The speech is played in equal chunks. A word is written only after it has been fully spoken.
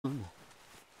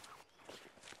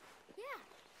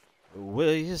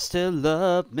will you still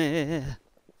love me?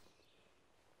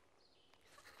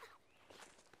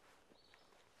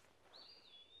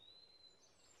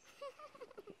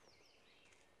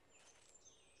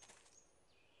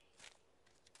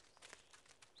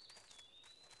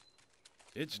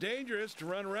 It's dangerous to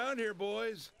run around here,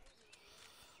 boys.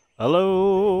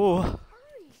 Hello. Hurry!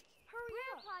 Hurry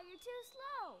Grandpa, you're too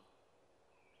slow.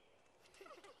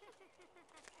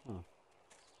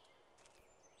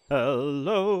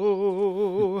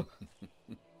 Hello.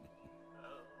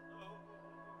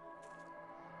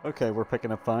 Okay, we're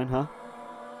picking up fine, huh?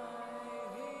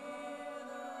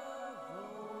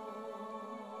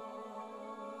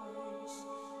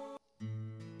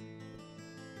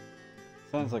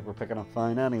 Sounds like we're picking up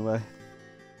fine anyway.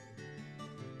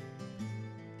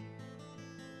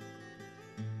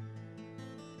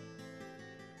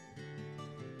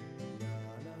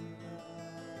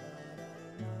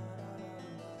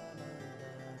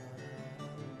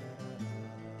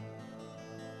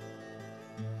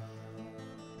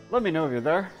 Let me know if you're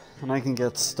there, and I can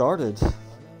get started.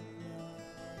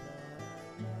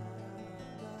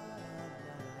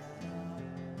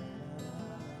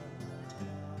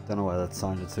 Don't know why that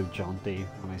sounded so jaunty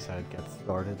when I said get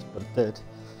started, but it did.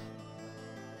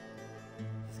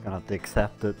 Just gonna have to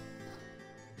accept it.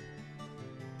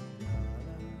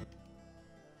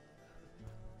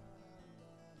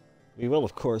 We will,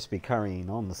 of course, be carrying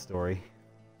on the story.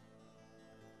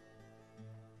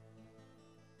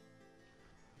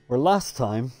 Where last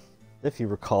time, if you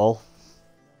recall,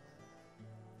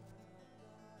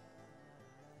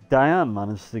 Diane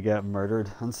managed to get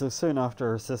murdered, and so soon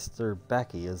after her sister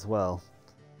Becky as well.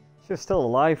 She was still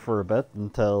alive for a bit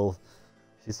until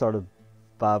she started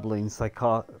babbling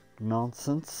psychotic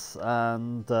nonsense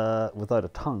and without a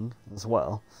tongue as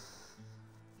well.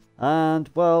 And,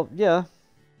 well, yeah,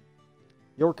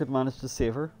 York had managed to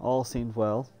save her, all seemed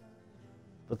well,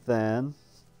 but then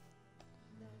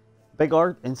big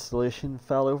art installation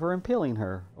fell over, impaling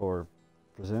her, or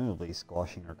presumably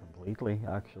squashing her completely,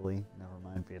 actually, never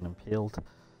mind being impaled.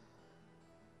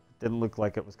 Didn't look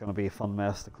like it was going to be a fun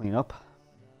mess to clean up.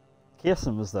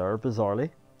 Kason was there, bizarrely,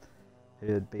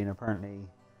 who had been apparently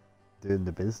doing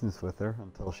the business with her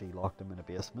until she locked him in a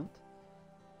basement.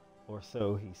 Or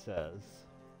so he says.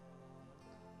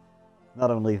 Not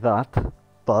only that,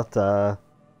 but,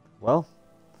 well,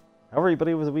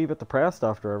 everybody was a wee bit depressed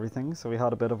after everything, so we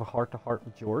had a bit of a heart-to-heart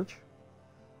with George.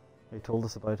 He told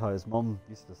us about how his mum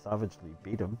used to savagely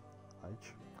beat him.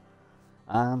 Ouch.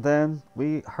 And then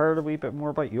we heard a wee bit more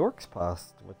about York's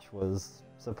past, which was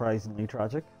surprisingly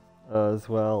tragic, as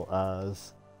well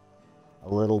as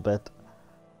a little bit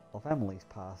of Emily's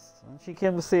past. And she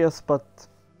came to see us, but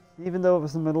even though it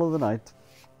was the middle of the night,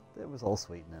 it was all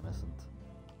sweet and innocent.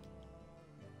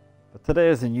 But today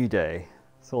is a new day,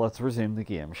 so let's resume the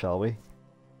game, shall we?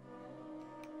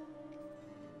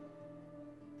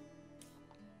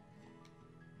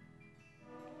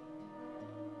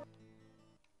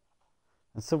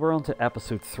 And so we're on to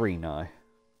episode 3 now.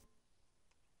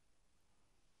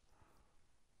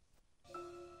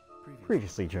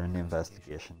 Previously during the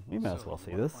investigation. We may as well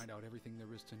see this. Find out everything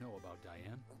there is to know about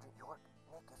Diane. Agent York,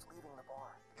 Nick is leaving the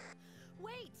bar.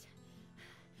 Wait!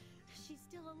 She's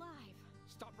still alive.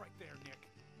 Stop right there, Nick.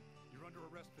 You're under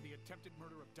arrest for the attempted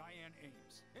murder of Diane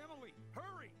Ames. Emily,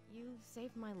 hurry! You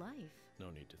saved my life.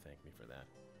 No need to thank me for that.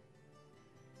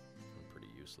 I'm pretty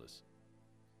useless.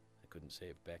 I couldn't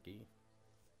save Becky.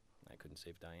 I couldn't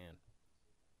save Diane.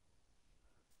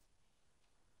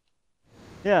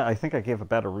 Yeah, I think I gave a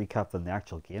better recap than the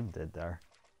actual game did there.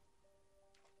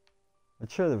 I'm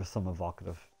sure there was some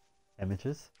evocative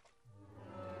images.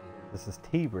 This is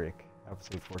Tea Break,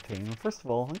 episode 14. And first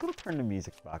of all, I'm going to turn the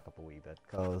music back up a wee bit,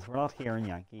 because we're not hearing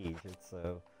Yankee Agent,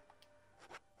 so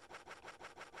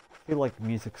I feel like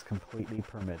music's completely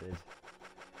permitted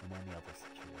in any other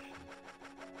situation,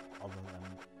 other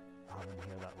than having to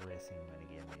hear that racing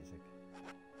minigame music.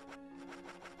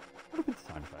 What about the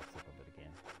soundtracks up a bit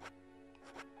again?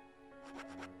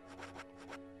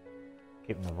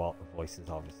 Keeping the voices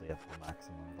obviously at the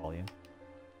maximum volume.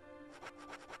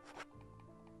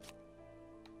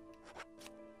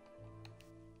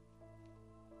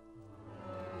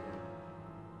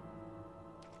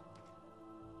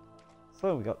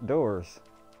 So we got doors.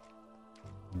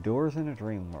 Doors in a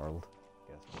dream world.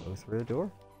 Guess we'll go through a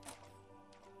door.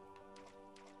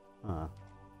 Huh.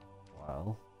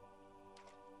 Well.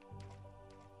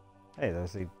 Hey,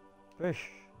 there's a bush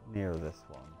near this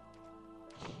one.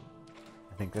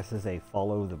 I think this is a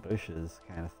follow the bushes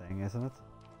kind of thing, isn't it?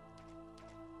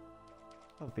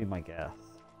 That would be my guess.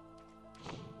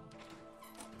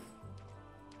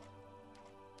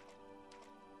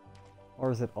 Or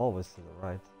is it always to the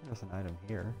right? There's an item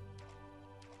here.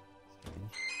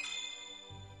 Strange.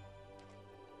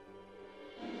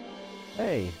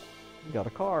 Hey! We got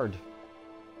a card!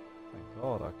 Thank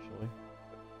God, actually.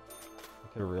 I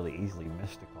could have really easily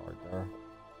missed a card there.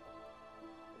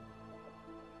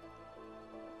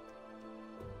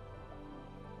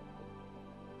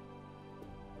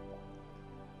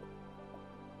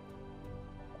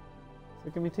 So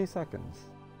give me 2 seconds.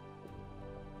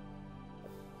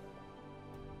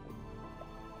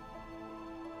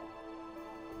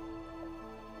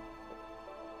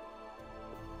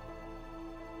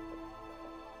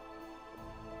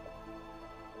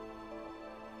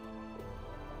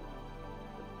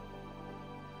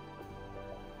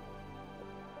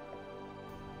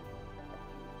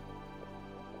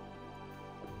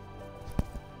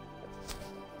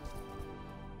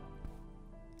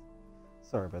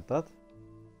 Sorry about that.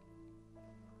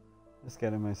 Just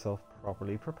getting myself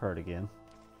properly prepared again.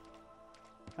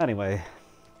 Anyway.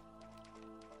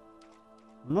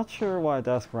 I'm not sure why a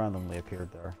desk randomly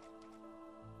appeared there.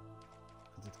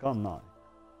 Because it's gone now.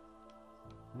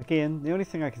 Again, the only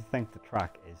thing I can think to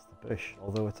track is the bush,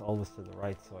 although it's always to the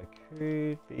right, so I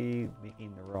could be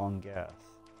making the wrong guess.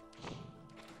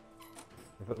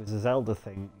 If it was a Zelda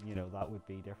thing, you know, that would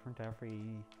be different every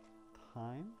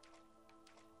time.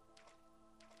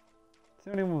 It's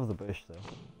the only one with the bush, though.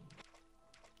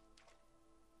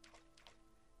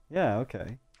 Yeah,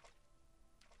 okay.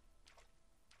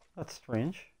 That's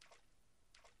strange.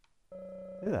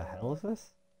 Who the hell is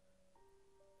this?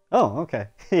 Oh, okay.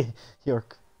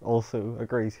 York also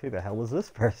agrees. Who the hell is this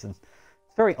person?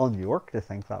 It's very un-York to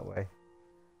think that way.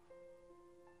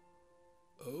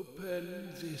 Open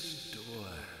this door.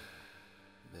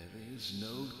 There is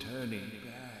no turning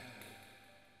back.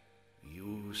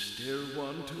 You still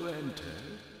want to enter?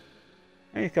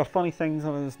 And he's got funny things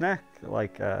on his neck,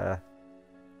 like, isn't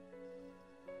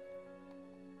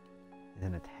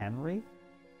it Henry?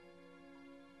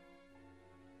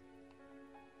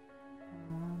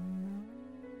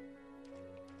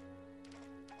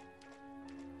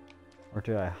 Or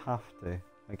do I have to?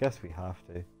 I guess we have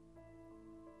to.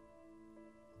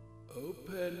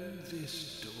 Open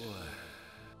this door.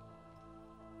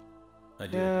 I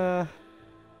do. Yeah.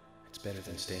 It's better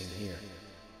than staying here.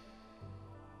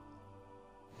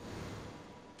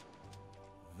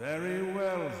 Very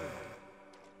well then.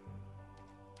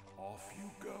 Off you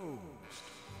go, Mr.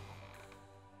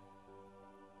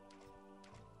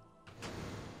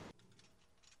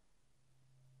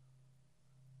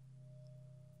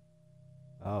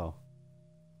 Oh.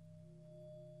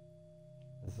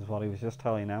 This is what he was just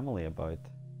telling Emily about.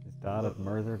 His dad had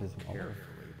murdered his mother.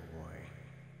 Carefully, boy.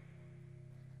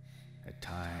 At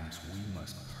times, we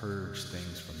must purge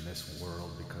things from this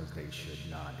world because they should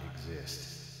not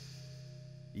exist.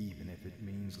 Even if it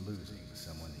means losing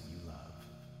someone that you love.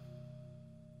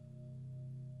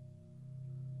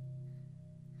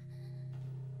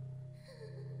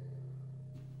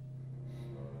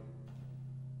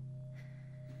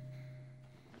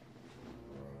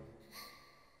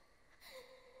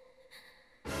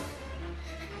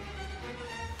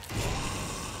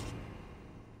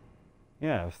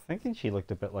 Yeah, I was thinking she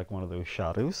looked a bit like one of those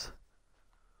shadows.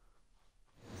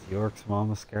 Is York's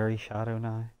mom a scary shadow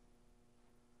now?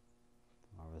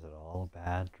 Or was it all a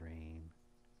bad dream?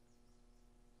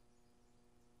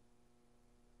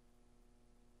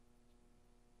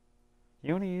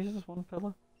 He only uses one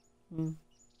pillow?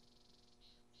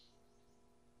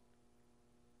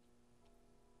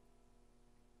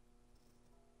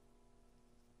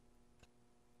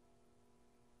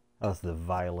 That's the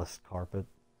vilest carpet.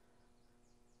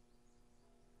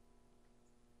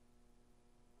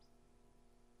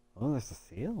 Oh, there's a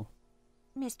seal.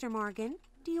 Mr. Morgan,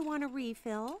 do you want a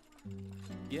refill?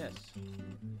 Yes.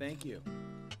 Thank you.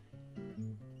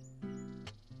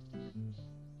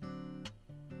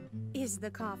 Is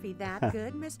the coffee that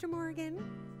good, Mr. Morgan?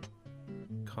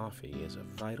 Coffee is a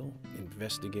vital,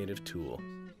 investigative tool.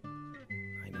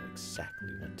 I know exactly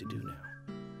what to do now.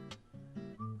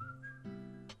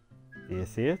 Do you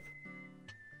see it?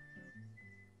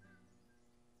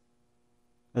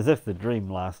 As if the dream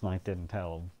last night didn't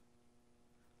tell him.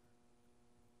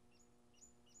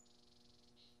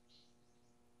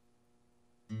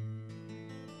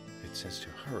 It says to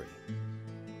hurry,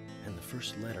 and the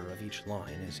first letter of each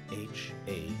line is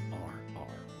H-A-R-R-Y.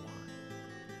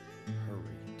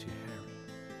 Hurry to Harry.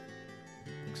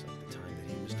 Looks like the time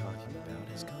that he was talking about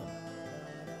has come.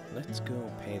 Let's go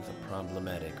pay the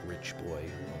problematic rich boy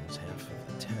who owns half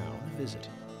of the town a visit.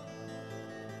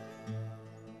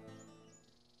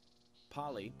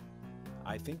 Polly,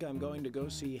 I think I'm going to go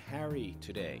see Harry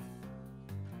today.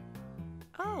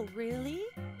 Oh, really?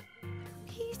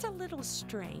 He's a little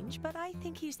strange, but I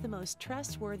think he's the most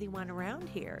trustworthy one around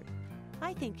here.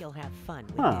 I think you'll have fun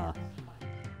with Huh. him.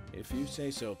 If you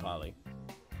say so, Polly,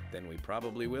 then we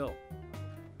probably will.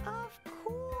 Of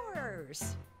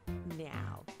course.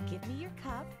 Now, give me your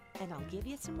cup, and I'll give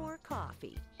you some more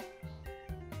coffee.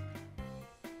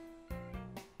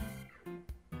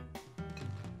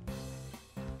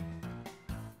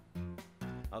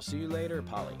 I'll see you later,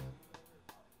 Polly.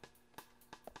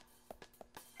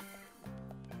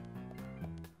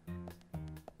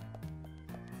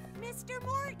 Mr.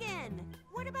 Morgan,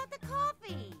 what about the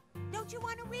coffee? Don't you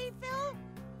want a refill?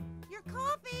 Your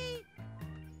coffee!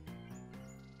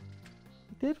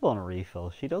 He did want a refill.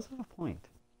 She does have a point.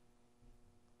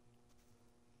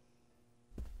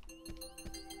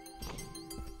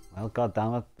 Well,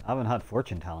 goddammit, I haven't had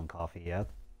fortune-telling coffee yet.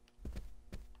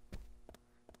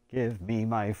 Give me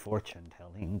my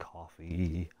fortune-telling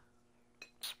coffee.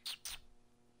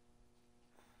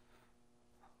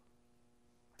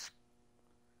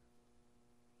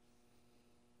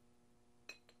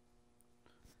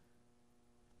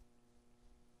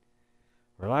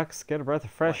 Relax, get a breath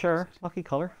of fresh air. Lucky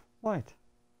color, white.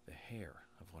 The hair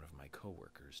of one of my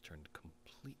coworkers turned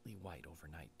completely white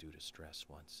overnight due to stress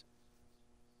once.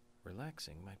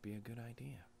 Relaxing might be a good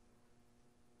idea.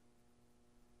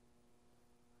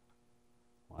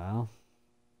 Well,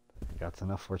 that's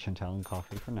enough fortune-telling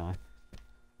coffee for now.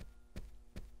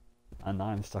 And now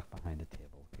I'm stuck behind a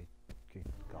table. Good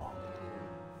God.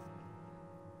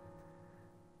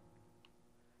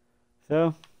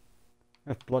 So,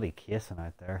 there's bloody casing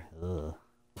out there. Ugh.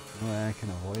 No way I can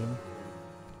avoid them.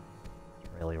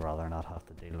 I'd really rather not have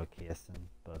to deal with casing,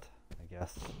 but I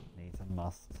guess needs and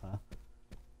musts, huh?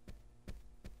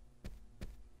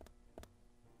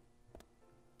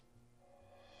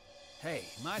 Hey,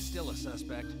 am I still a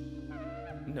suspect?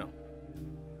 No.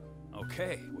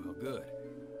 Okay, well, good.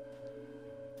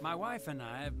 My wife and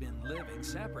I have been living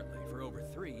separately for over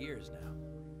 3 years now.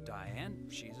 Diane,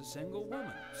 she's a single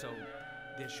woman, so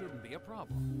this shouldn't be a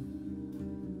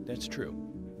problem. That's true.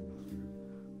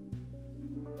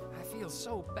 I feel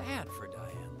so bad for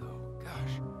Diane, though.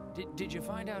 Gosh, did you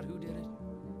find out who did it?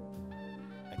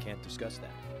 I can't discuss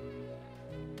that.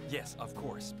 Yes, of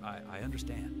course. I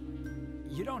understand.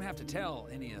 You don't have to tell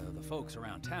any of the folks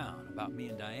around town about me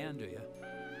and Diane, do you?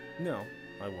 No,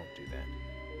 I won't do that.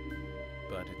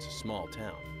 But it's a small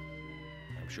town.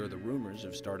 I'm sure the rumors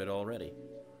have started already.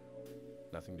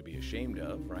 Nothing to be ashamed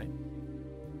of, right?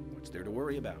 What's there to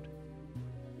worry about?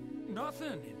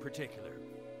 Nothing in particular.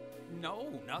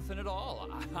 No, nothing at all.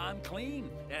 I'm clean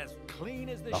as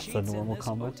the That's sheets a in normal this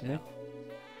comment to me. motel.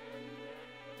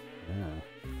 Yeah.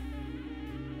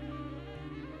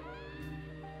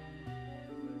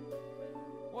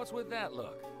 What's with that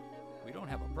look? We don't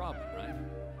have a problem, right?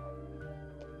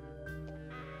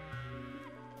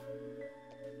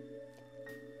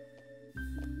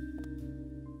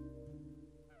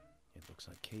 It looks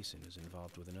like Kaysen is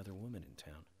involved with another woman in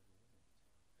town.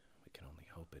 We can only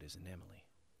hope it isn't Emily.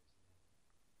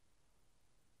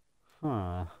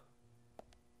 Huh.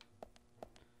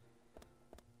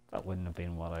 That wouldn't have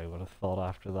been what I would have thought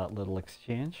after that little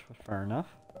exchange, but fair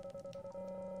enough.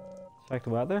 Check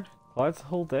the weather. Clouds the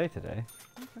whole day today.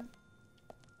 Okay.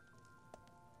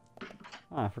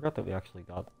 Ah, I forgot that we actually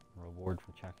got a reward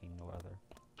for checking the weather.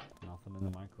 Nothing in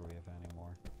the microwave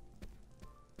anymore.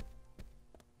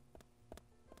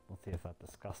 We'll see if that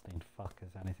disgusting fuck has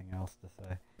anything else to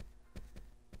say.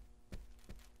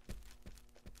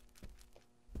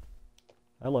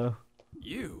 Hello.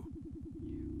 You?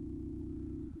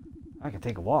 I can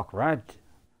take a walk, right?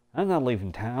 I'm not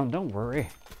leaving town, don't worry.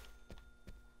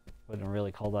 Wouldn't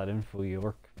really call that info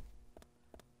York.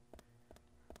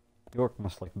 York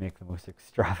must like make the most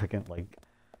extravagant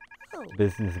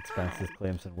business expenses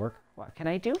claims in work. What can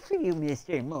I do for you,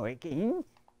 Mr. Morgan?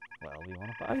 Well, we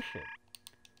want to buy shit.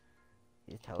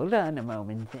 Just hold on a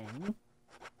moment then.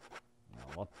 Now,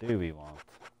 what do we want?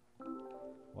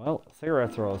 Well,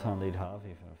 cigarettes are always handy to have,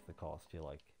 even if they cost you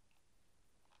like,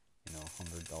 you know,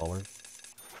 $100.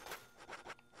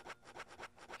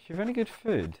 Do you have any good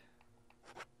food?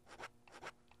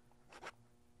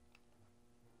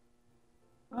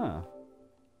 Ah,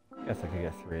 I guess I could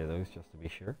get 3 of those just to be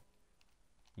sure.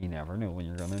 You never know when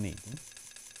you're gonna need them.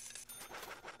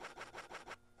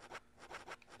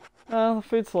 The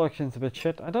food selection's a bit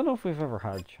shit. I don't know if we've ever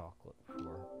had chocolate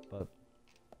before, but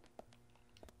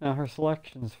no, her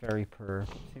selection's very poor.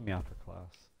 See me after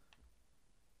class.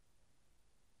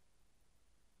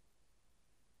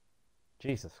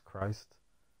 Jesus Christ.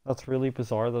 That's really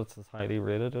bizarre that it's as highly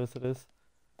rated as it is.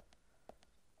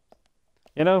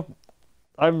 You know,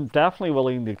 I'm definitely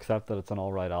willing to accept that it's an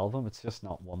alright album. It's just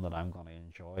not one that I'm going to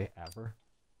enjoy ever.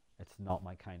 It's not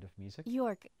my kind of music.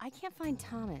 York, I can't find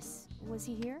Thomas. Was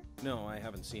he here? No, I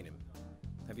haven't seen him.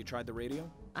 Have you tried the radio?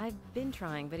 I've been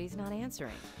trying, but he's not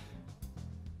answering.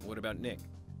 What about Nick?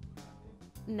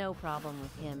 No problem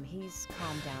with him. He's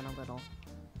calmed down a little.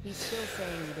 He's still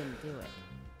saying he didn't do it.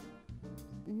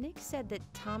 Nick said that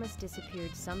Thomas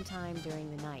disappeared sometime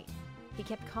during the night. He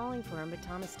kept calling for him, but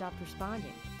Thomas stopped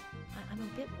responding. I'm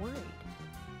a bit worried.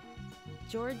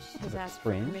 George has asked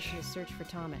for permission to search for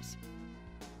Thomas.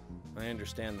 I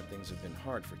understand that things have been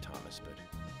hard for Thomas, but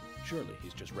surely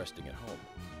he's just resting at home.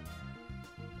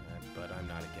 But I'm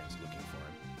not against looking for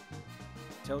him.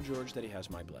 Tell George that he has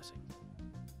my blessing.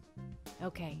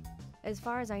 Okay. As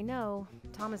far as I know,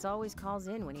 Thomas always calls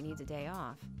in when he needs a day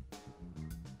off.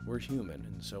 We're human,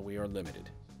 and so we are limited.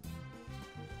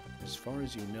 As far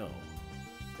as you know,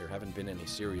 there haven't been any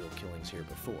serial killings here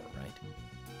before, right?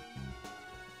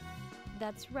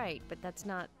 That's right, but that's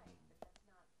not...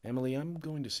 Emily, I'm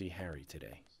going to see Harry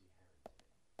today.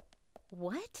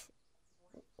 What?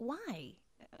 Why?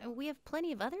 We have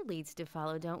plenty of other leads to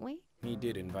follow, don't we? He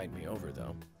did invite me over,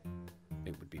 though.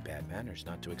 It would be bad manners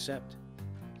not to accept.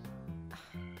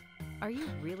 Are you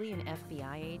really an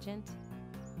FBI agent?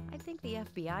 I think the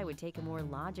FBI would take a more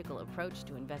logical approach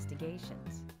to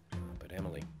investigations. But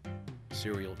Emily, a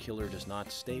serial killer does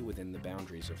not stay within the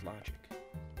boundaries of logic.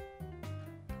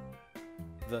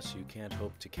 Thus, you can't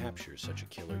hope to capture such a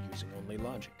killer using only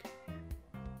logic.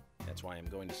 That's why I'm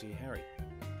going to see Harry.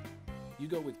 You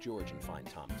go with George and find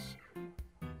Thomas.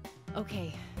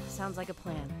 Okay, sounds like a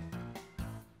plan.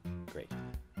 Great.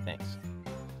 Thanks.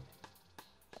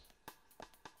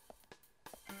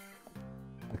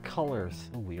 The color is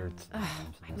so weird. I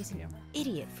was an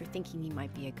idiot for thinking he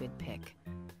might be a good pick.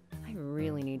 I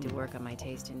really need to work on my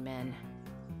taste in men.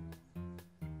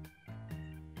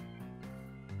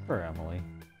 For Emily.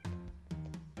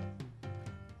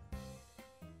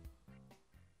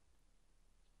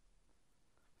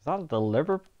 Is that a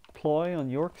deliberate ploy on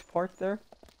York's part there?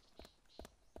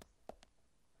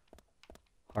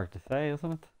 Hard to say,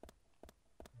 isn't it?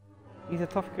 He's a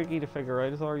tough cookie to figure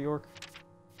out, is our York.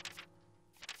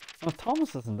 And if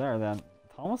Thomas isn't there, then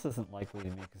Thomas isn't likely to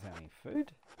make us any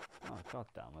food. Oh, god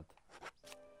damn it.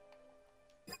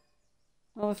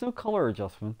 No, there's no color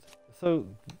adjustment, so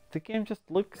the game just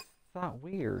looks that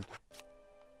weird.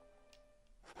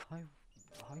 How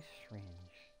strange.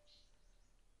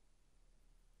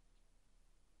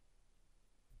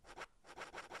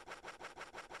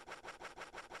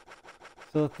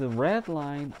 So that the red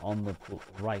line on the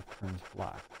right turns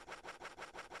black.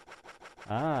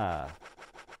 Ah.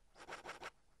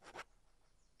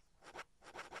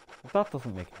 But that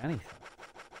doesn't make any sense.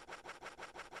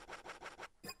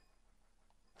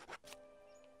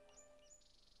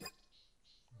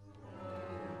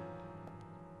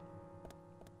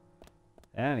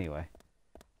 Anyway,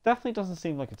 definitely doesn't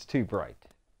seem like it's too bright.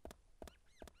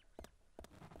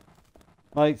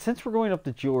 Like, since we're going up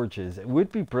to George's, it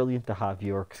would be brilliant to have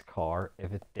York's car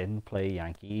if it didn't play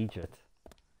Yankee Egypt.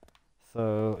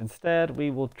 So instead,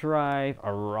 we will drive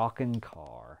a rockin'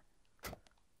 car.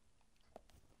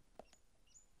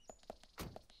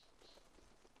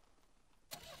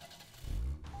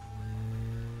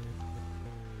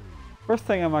 First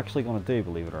thing I'm actually going to do,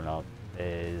 believe it or not,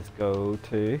 is go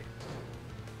to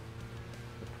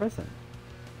the prison.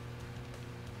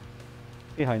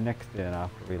 See how Nick's doing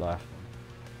after we left him.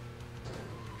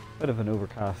 Bit of an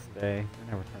overcast day.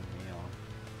 They never turned me on.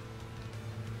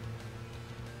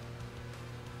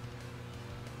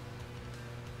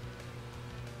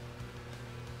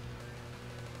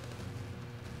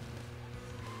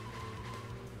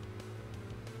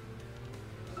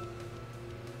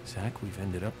 Zach, we've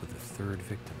ended up with a third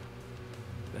victim.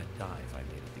 That dive I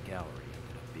made at the gallery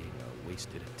ended up being a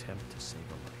wasted attempt to save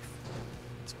a life.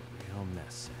 It's a real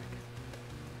mess, Zach.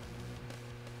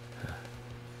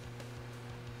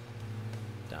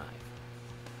 Dive.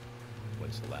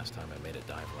 When's the last time I made a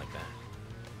dive like that?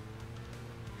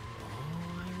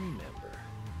 Oh, I remember.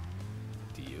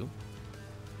 Do you?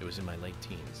 It was in my late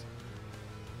teens.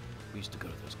 We used to go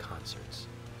to those concerts.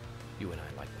 You and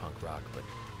I liked punk rock, but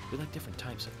we liked different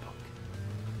types of punk.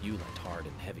 You liked hard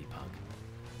and heavy punk,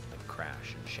 like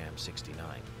Crash and Sham 69.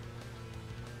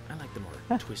 I liked the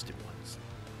more twisted ones,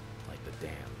 like The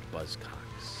Damned,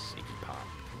 Buzzcocks, Iggy Pop,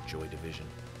 Joy Division.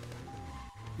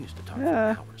 We used to talk for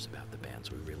hours about the bands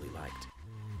we really liked.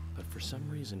 But for some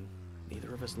reason,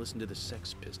 neither of us listened to the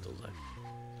Sex Pistols.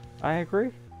 I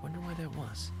agree. Wonder why that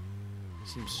was.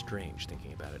 Seems strange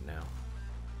thinking about it now.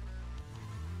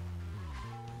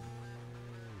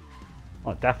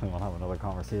 I definitely want to have another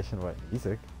conversation about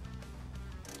music.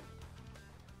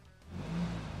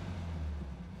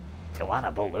 You want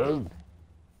a balloon?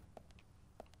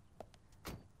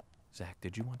 Zach,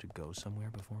 did you want to go somewhere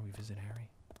before we visit Harry?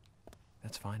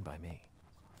 That's fine by me.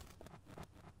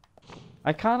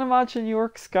 I can't imagine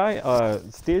York stage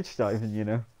diving, you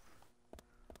know.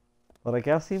 But I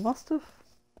guess he must have.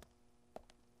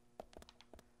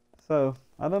 So,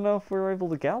 I don't know if we're able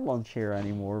to get lunch here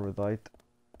anymore without...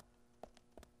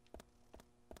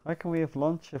 How can we have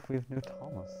lunch if we have no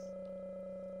Thomas?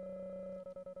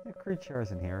 The crew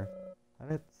chairs in here. I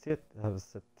didn't have to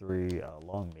sit through a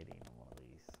long meeting on one of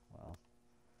these. Well,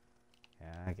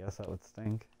 yeah, I guess that would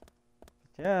stink.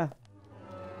 But yeah,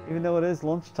 even though it is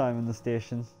lunchtime in the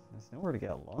station, there's nowhere to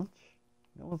get lunch.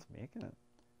 No one's making it.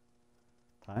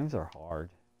 Times are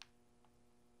hard.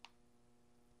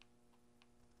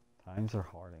 Times are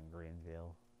hard in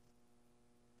Greenville.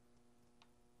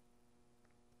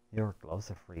 York loves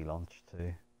a free lunch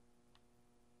too.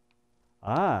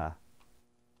 Ah!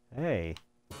 Hey,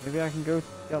 maybe I can go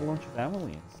get lunch with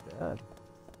Emily instead.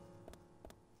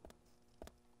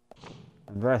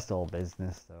 I'm dressed all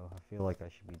business though. I feel like I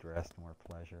should be dressed more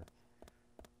pleasure.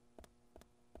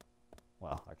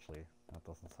 Well, actually, that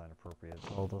doesn't sound appropriate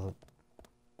at all, does it?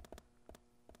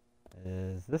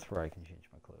 Is this where I can change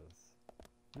my clothes?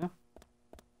 No?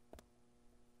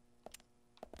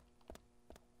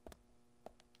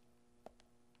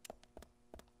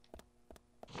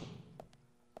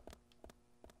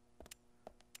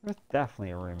 There's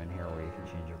definitely a room in here where you can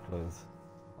change your clothes.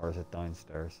 Or is it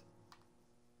downstairs?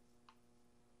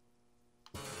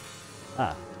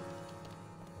 Ah.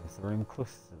 It's the room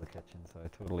closest to the kitchen, so I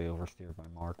totally oversteered my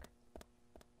mark.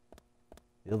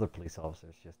 The other police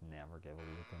officers just never give a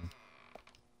look in.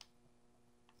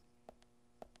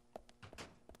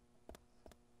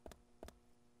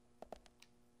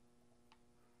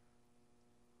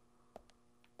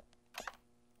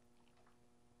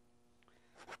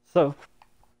 So,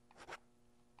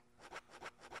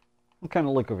 what kind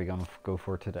of look are we going to go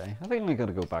for today? I think I'm going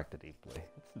to go back to Deeply.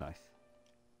 It's nice.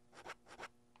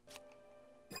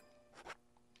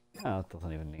 Oh, it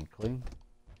doesn't even need clean.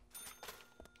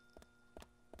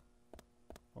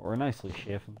 But we're nicely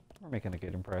shaven. We're making a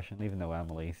good impression, even though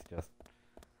Emily's just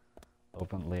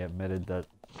openly admitted that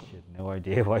she had no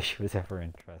idea why she was ever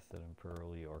interested in poor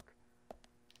old York.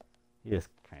 He is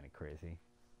kind of crazy.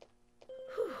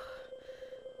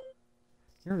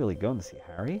 You're really going to see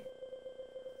Harry?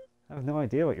 I have no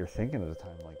idea what you're thinking at a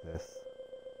time like this.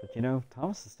 But you know,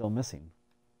 Thomas is still missing.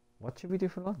 What should we do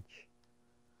for lunch?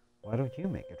 Why don't you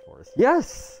make it for us?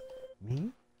 Yes!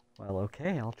 Me? Well,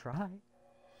 okay, I'll try.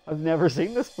 I've never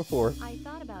seen this before. I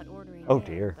thought about ordering Oh in,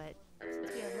 dear. but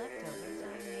since we had leftovers,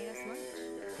 I made us lunch.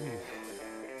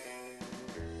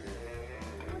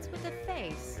 What's with the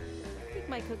face? I think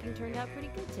my cooking turned out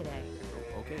pretty good today.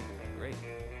 Oh, okay, great.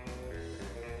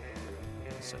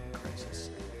 A sudden crisis.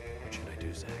 What should I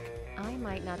do, Zach? I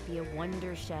might not be a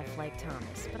wonder chef like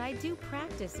Thomas, but I do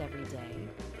practice every day.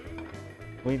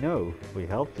 We know. We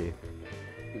helped you.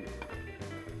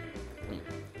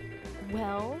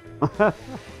 Well?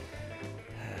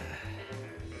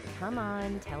 Come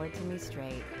on, tell it to me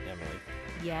straight. Emily,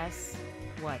 Yes?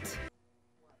 What?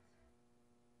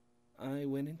 I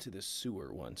went into the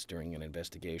sewer once during an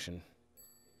investigation.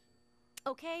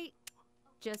 Okay,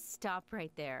 just stop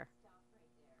right there.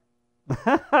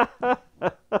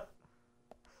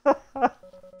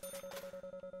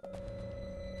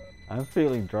 I'm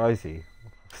feeling drowsy.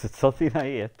 Is it something I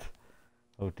ate?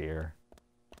 Oh dear.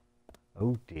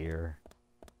 Oh dear.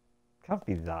 Can't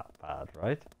be that bad,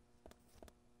 right?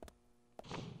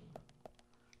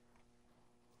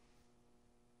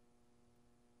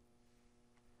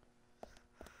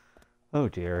 Oh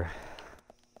dear.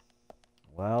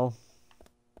 Well,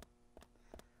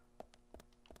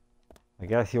 I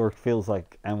guess York feels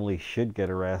like Emily should get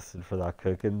arrested for that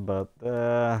cooking, but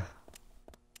we're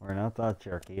not that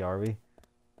jerky, are we?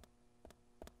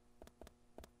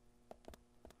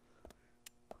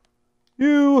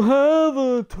 You have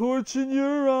a torch in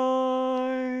your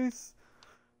eyes.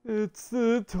 It's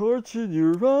the torch in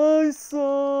your eyes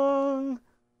song.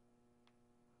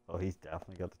 Oh, he's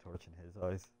definitely got the torch in his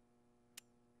eyes.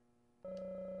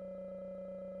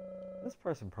 This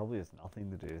person probably has nothing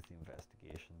to do with the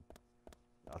investigation.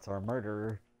 That's our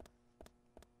murderer.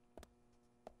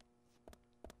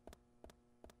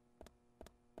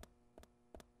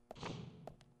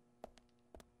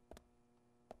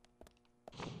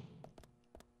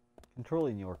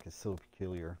 Controlling York is so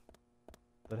peculiar.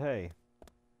 But hey,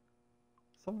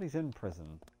 somebody's in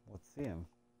prison. Let's see him.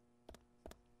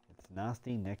 It's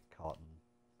nasty Nick Cotton.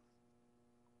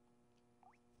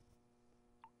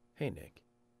 Hey, Nick.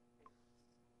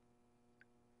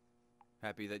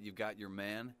 Happy that you've got your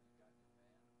man?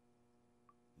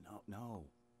 No.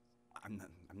 I'm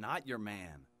not your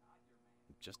man.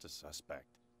 I'm just a suspect.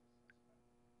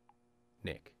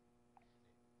 Nick.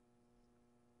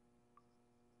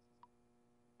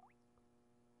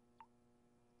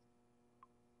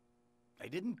 I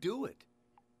didn't do it.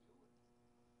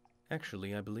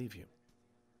 Actually, I believe you.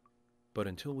 But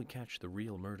until we catch the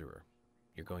real murderer,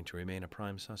 you're going to remain a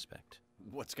prime suspect.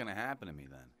 What's gonna happen to me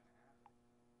then?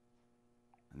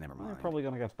 Never mind. You're probably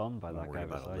gonna get bummed by I'm that worried guy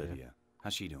about beside you. Olivia.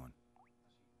 How's she doing?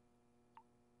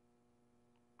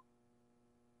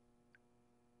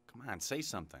 Come on, say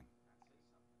something.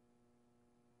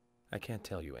 I can't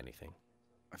tell you anything.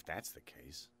 If that's the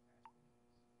case.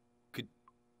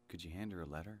 Could you hand her a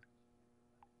letter?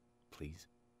 Please?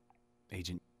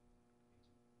 Agent.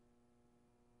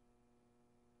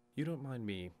 You don't mind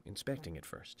me inspecting it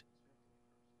first?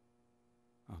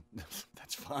 Oh,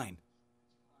 that's fine.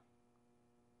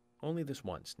 Only this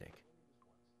once, Nick.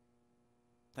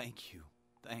 Thank you.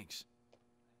 Thanks.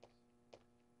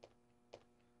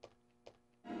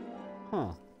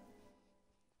 Huh.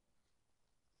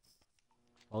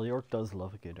 Well, York does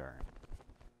love a good earn.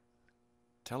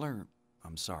 Tell her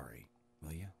I'm sorry,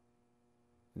 will you?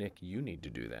 Nick, you need to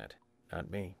do that, not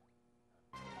me.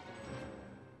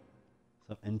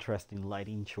 Some interesting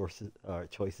lighting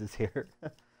choices here.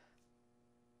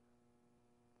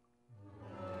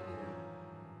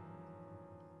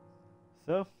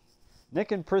 So,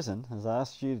 Nick in prison has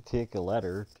asked you to take a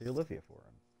letter to Olivia for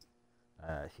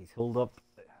him. She's holed up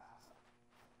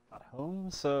at home,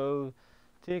 so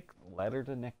take letter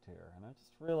to Nick to her. And I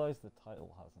just realized the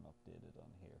title hasn't updated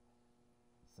on here.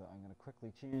 So I'm going to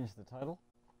quickly change the title.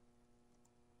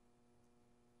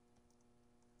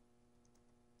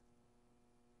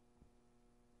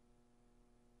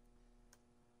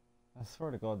 I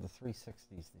swear to God, the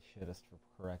 360 is the shittest for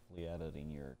correctly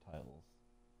editing your titles.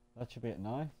 That should be it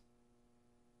now.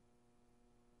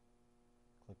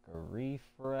 Click a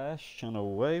refresh, and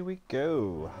away we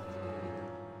go.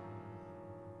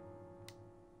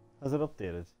 Has it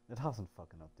updated? It hasn't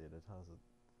fucking updated, has it?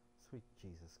 Sweet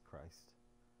Jesus Christ.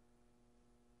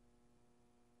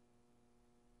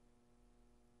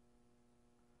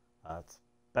 That's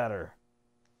better.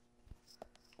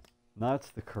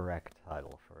 That's the correct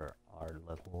title for our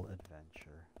little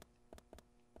adventure.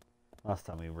 Last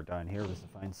time we were down here was to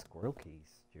find squirrel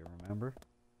keys. Do you remember?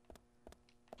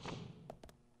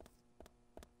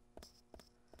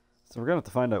 So we're going to have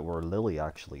to find out where Lily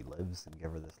actually lives and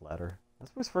give her this letter. I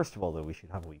suppose first of all, though, we should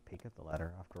have a wee peek at the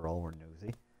letter. After all, we're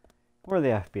nosy. We're the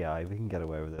FBI. We can get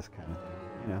away with this kind of thing.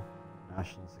 You know,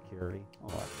 national security. All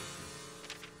that.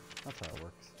 That's how it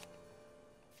works.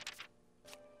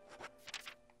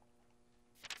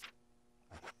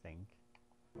 I think.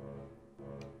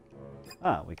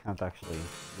 Ah, we can't actually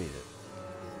read it.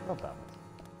 God damn it.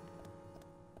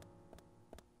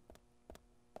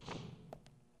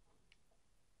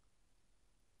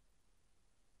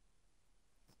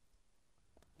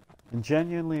 I'm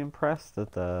genuinely impressed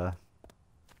that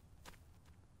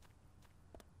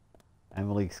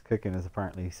Emily's cooking is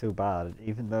apparently so bad,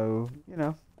 even though, you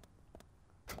know,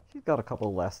 she's got a couple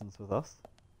of lessons with us.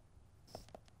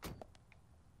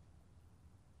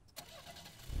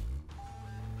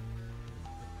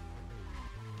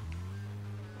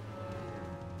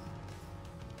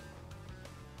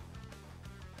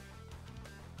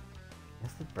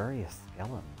 Yes, to bury a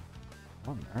skeleton.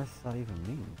 What on earth does that even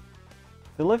mean?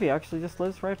 So Olivia actually just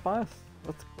lives right by us.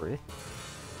 That's great.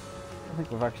 I don't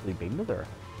think we've actually been to there.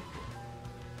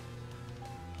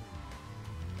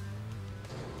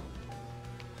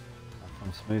 That's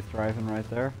some smooth driving right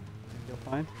there, I think you'll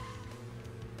find.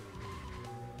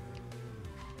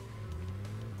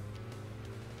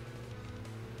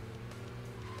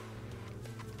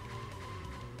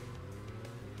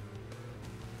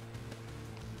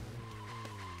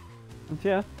 And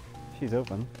yeah, she's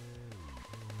open.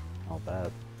 Not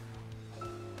bad.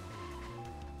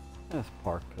 Just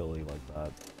park coolly like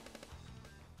that.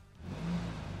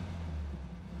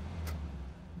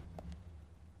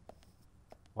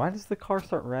 Why does the car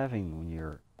start revving when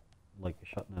you're, like,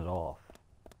 shutting it off?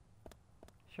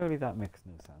 Surely that makes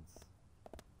no sense.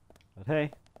 But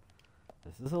hey,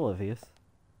 this is Olivia's.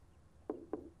 Is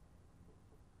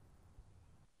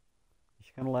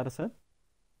she gonna let us in?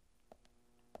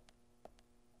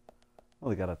 Oh,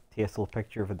 they got a tasteful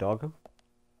picture of a doggo.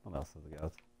 What else have they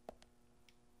got?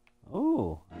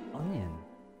 Oh, an onion.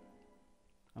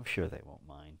 I'm sure they won't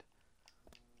mind.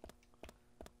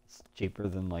 It's cheaper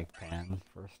than like pen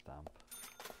for a stamp.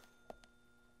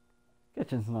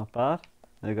 Kitchen's not bad.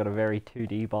 They've got a very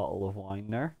 2D bottle of wine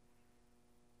there.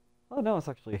 Oh no, it's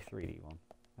actually a 3D one.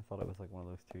 I thought it was like one of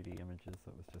those 2D images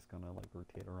that was just gonna like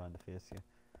rotate around to face you.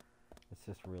 It's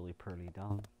just really poorly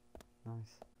done.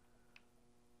 Nice.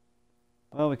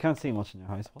 Well, we can't see much in your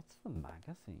house. What's the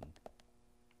magazine?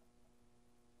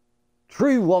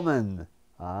 True Woman!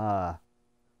 Ah.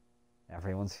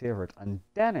 Everyone's favourite. And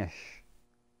Danish.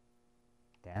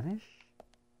 Danish?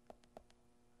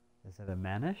 Is it a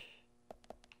Manish?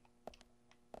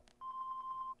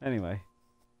 Anyway.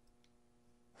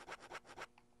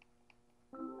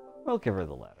 We'll give her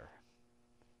the letter.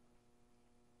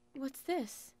 What's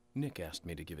this? Nick asked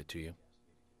me to give it to you.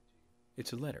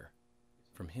 It's a letter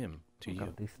from him to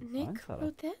you. Nick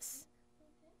wrote this?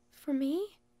 For me?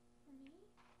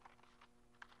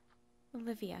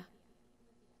 Olivia,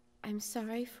 I'm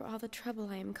sorry for all the trouble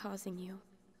I am causing you.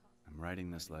 I'm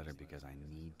writing this letter because I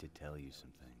need to tell you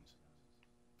some things.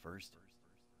 First,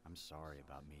 I'm sorry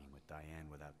about meeting with Diane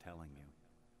without telling you.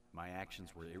 My actions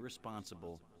were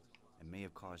irresponsible and may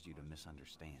have caused you to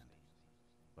misunderstand.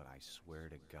 But I swear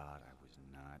to God I was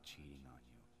not cheating on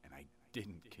you, and I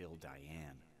didn't kill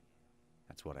Diane.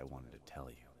 That's what I wanted to tell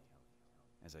you.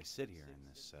 As I sit here in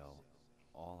this cell,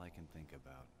 all I can think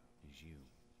about is you.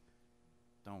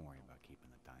 Don't worry about keeping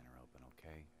the diner open,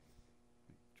 okay?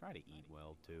 Try to eat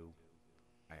well, too.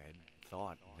 I had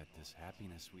thought that this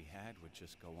happiness we had would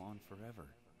just go on forever.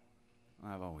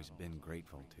 I've always been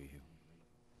grateful to you,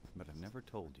 but I've never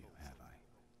told you, have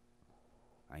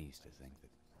I? I used to think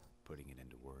that putting it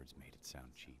into words made it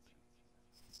sound cheap.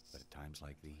 But at times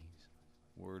like these,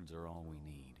 words are all we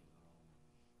need.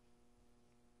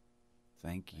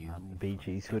 Thank you The Bee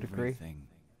Gees for would agree. everything.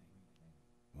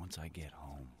 Once I get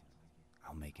home,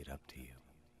 I'll make it up to you.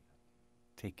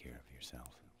 Take care of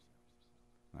yourself.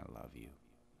 I love you.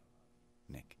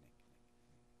 Nick.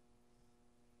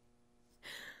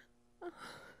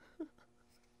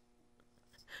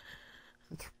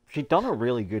 She done a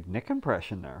really good Nick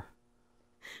impression there.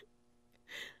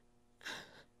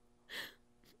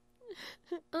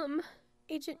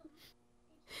 Agent,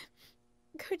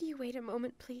 could you wait a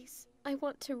moment, please? I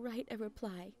want to write a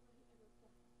reply.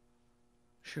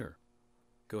 Sure.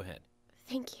 Go ahead.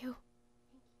 Thank you.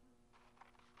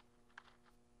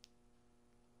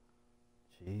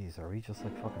 Jeez, are we just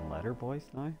like fucking letter boys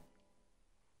now?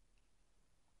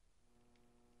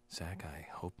 Zach, I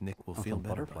hope Nick will Oh, feel some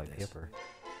better butterfly about this. paper.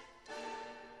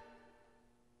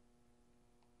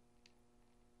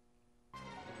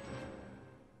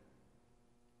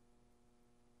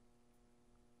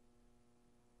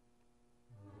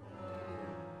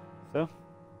 So?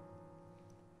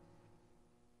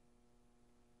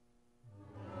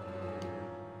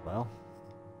 Well,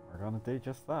 we're gonna do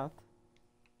just that.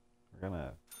 We're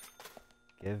gonna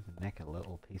give Nick a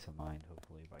little peace of mind,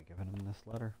 hopefully, by giving him this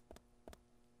letter.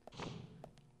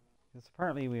 Because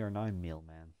apparently we are now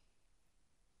mealmen.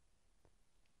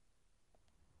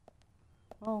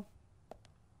 Well,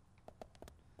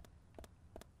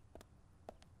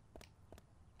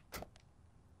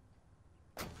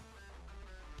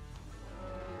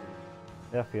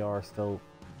 the FBI are still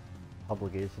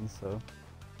public agents, so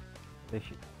they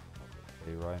should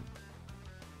be right.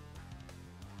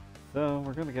 So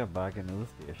we're gonna get back into the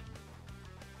station.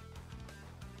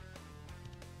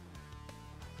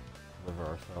 Deliver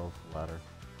ourselves a letter.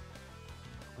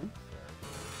 Oops, sorry.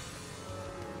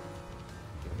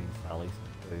 Giving Sally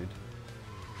some food.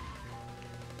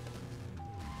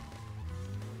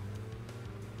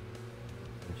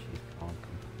 And she's gone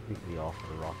completely off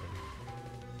the rocket.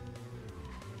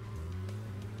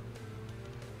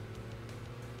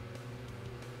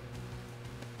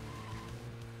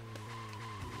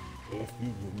 This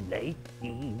is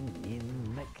lightning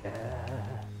in my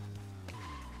car.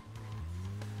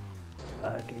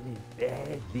 Rocking it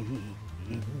badly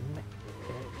in my car.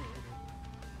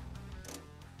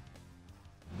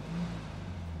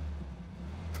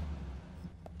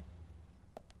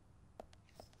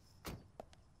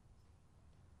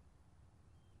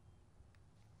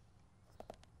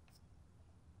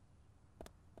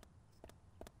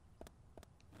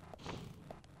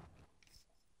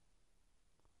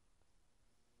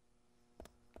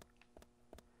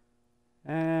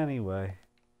 Anyway,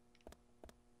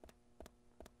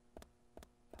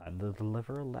 time to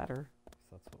deliver a letter. 'Cause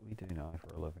that's what we do now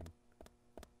for a living.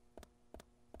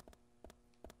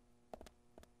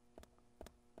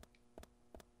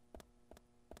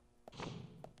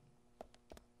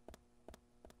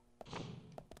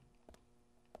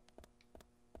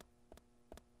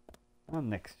 Well,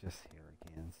 Nick's just here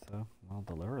again, so I'll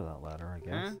deliver that letter, I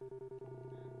guess.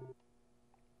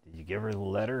 Did you give her the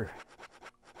letter?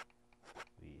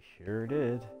 We sure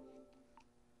did.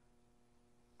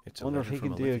 It's I a wonder if letter he from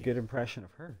can do a Olivia. good impression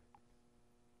of her.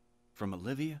 From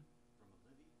Olivia?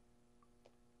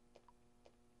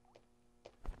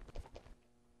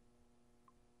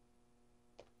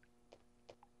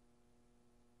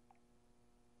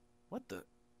 What the?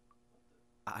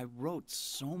 I wrote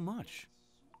so much.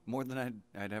 More than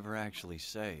I'd ever actually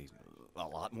say. A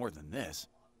lot more than this.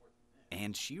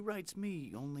 And she writes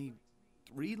me only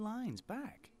 3 lines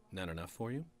back. Not enough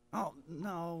for you? Oh,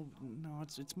 no,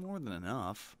 it's more than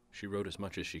enough. She wrote as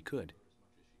much as she could.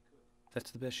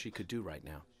 That's the best she could do right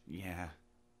now. Yeah.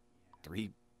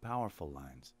 3 powerful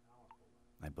lines.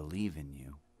 I believe in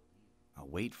you. I'll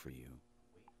wait for you.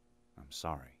 I'm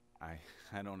sorry. I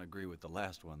don't agree with the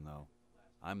last one, though.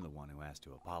 I'm the one who has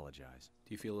to apologize.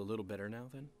 Do you feel a little better now,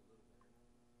 then?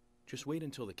 Just wait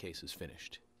until the case is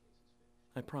finished.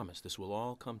 I promise this will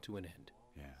all come to an end.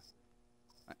 Yeah.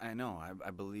 I know,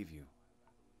 I believe you.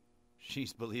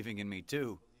 She's believing in me,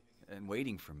 too, and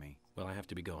waiting for me. Well, I have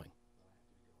to be going.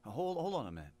 Hold on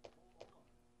a minute.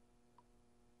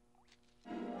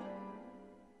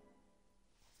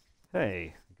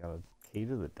 Hey, I got a key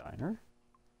to the diner?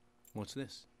 What's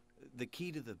this? The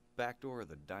key to the back door of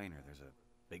the diner. There's a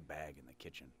big bag in the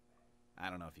kitchen. I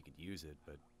don't know if you could use it,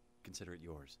 but consider it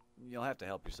yours. You'll have to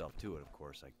help yourself to it, of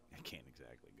course. I can't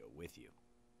exactly go with you.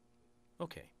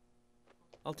 Okay.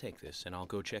 I'll take this and I'll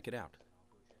go check it out.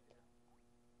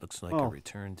 Looks like a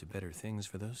return to better things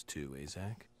for those two, eh,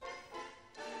 Zach?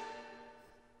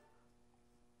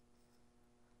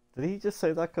 Did he just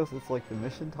say that because it's like the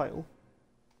mission title?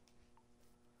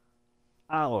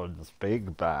 Alan's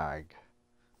big bag.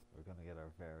 We're gonna get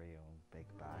our very own big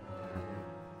bag.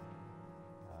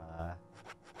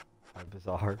 How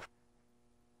bizarre.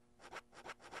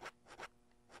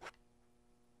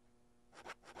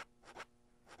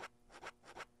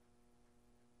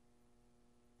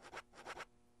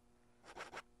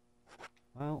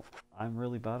 Well, I'm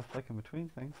really bad at flicking between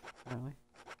things, apparently.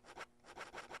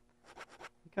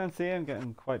 You can't see I'm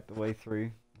getting quite the way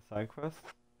through the side quest.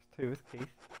 There's 2 with Keith. In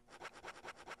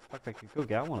fact, I could go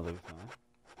get one of those now.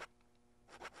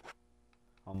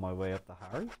 On my way up to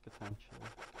Harry's, potentially.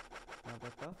 How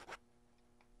about that?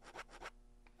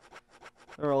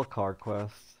 They're all card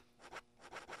quests.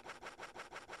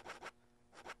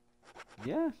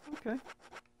 Yeah, okay.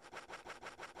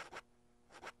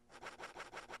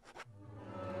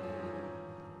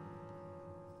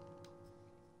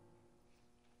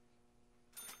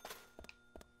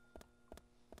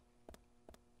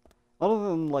 Other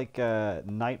than like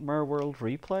Nightmare World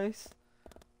replays,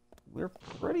 we're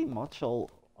pretty much all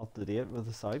up to date with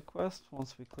the side quest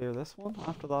once we clear this one.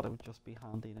 After that, it would just be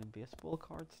handing in baseball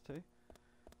cards too,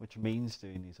 which means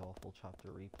doing these awful chapter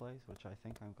replays, which I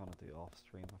think I'm gonna do off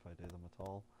stream if I do them at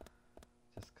all,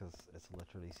 just because it's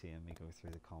literally seeing me go through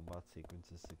the combat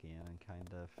sequences again and kind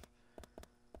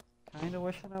of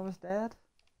wishing I was dead.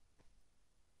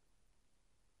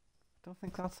 Don't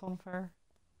think that's unfair.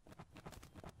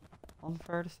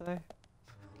 Unfair to say.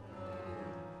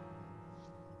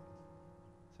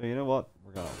 So you know what?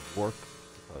 We're gonna work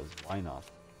because why not?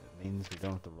 It means we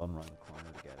don't have to run around the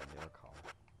corner to get into our car.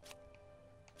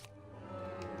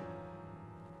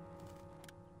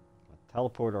 We'll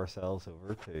teleport ourselves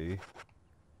over to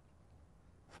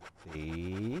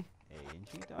the A&G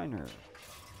Diner.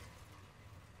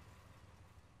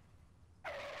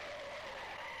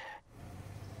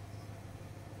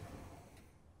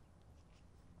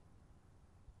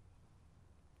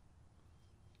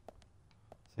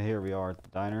 So here we are at the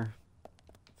diner.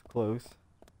 It's closed.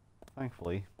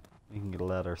 Thankfully, we can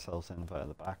let ourselves in via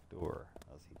the back door,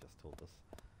 as he just told us.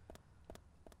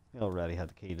 We already had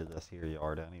the key to this here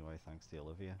yard anyway, thanks to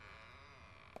Olivia.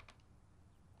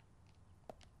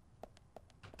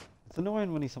 It's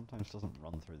annoying when he sometimes doesn't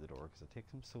run through the door, because it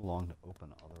takes him so long to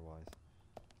open it otherwise.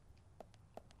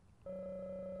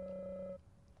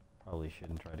 Probably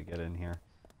shouldn't try to get in here.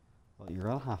 Well, you're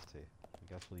gonna have to. I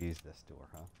guess we'll use this door,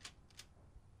 huh?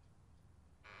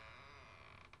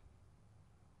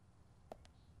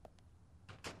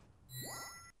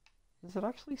 Does it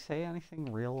actually say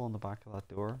anything real on the back of that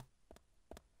door?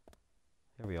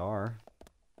 Here we are.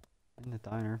 In the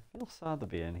diner. Feels sad to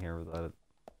be in here without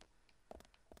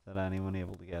anyone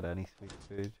able to get any sweet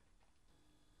food.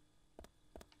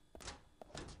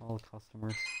 All the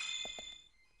customers.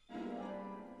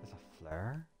 There's a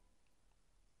flare?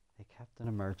 They kept an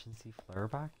emergency flare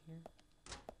back here?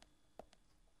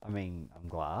 I mean, I'm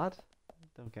glad.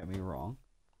 Don't get me wrong.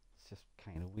 It's just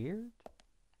kind of weird.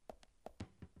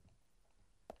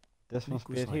 This must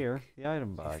be it here, the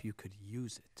item bag. If you could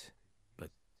use it.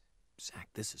 But, Zach,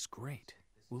 this is great.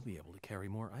 We'll be able to carry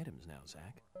more items now,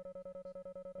 Zach. The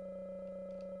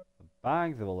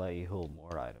Bags that will let you hold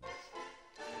more items.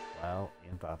 Well,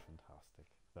 ain't that fantastic?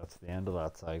 That's the end of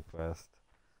that side quest.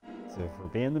 So for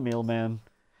being the mailman,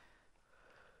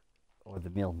 or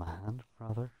the mailman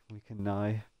rather, we can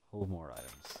now hold more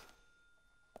items.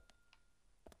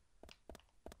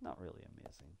 Not really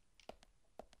amazing.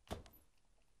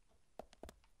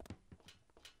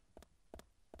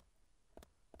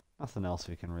 Nothing else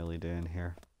we can really do in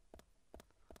here.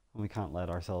 And we can't let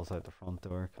ourselves out the front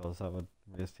door because that would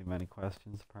raise too many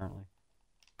questions apparently.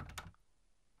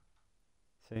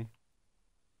 See?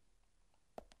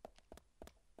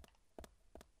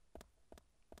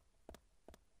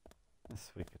 This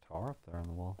sweet guitar up there on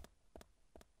the wall.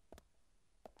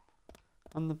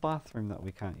 And the bathroom that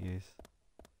we can't use.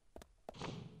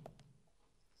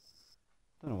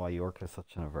 Don't know why York has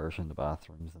such an aversion to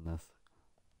bathrooms in this.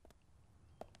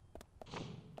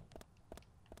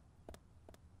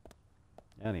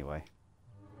 Anyway,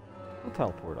 we'll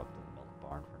teleport up to the milk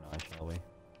barn for now, shall we?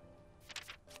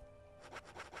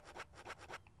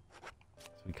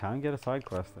 So we can get a side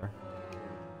quest there.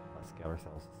 Let's get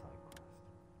ourselves a side quest.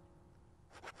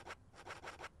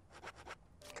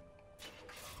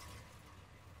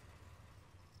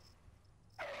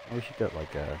 Oh, we should get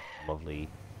like a lovely,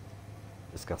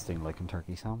 disgusting looking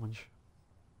turkey sandwich.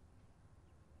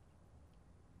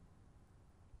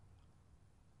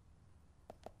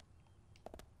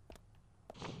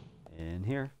 In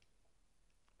here.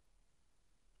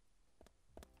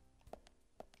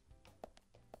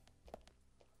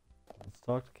 Let's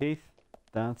talk to Keith.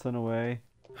 Dancing away.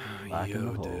 Back in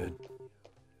the hole. Dude.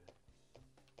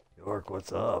 York,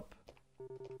 what's up?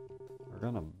 We're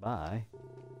gonna buy.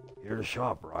 Here to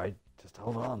shop, right? Just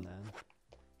hold on then.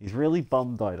 He's really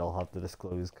bummed out, I'll have to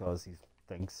disclose, because he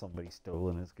thinks somebody's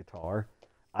stolen his guitar.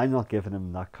 I'm not giving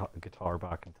him that guitar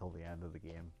back until the end of the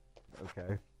game.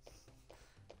 Okay?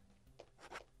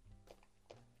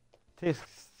 Takes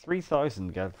 3,000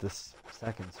 to get this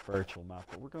second spiritual map,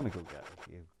 but we're gonna go get it.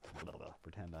 If you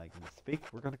pretend I can speak,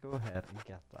 we're gonna go ahead and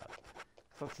get that.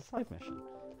 So it's a side mission,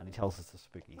 and he tells us a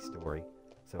spooky story,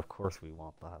 so of course we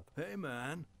want that. Hey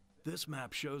man, this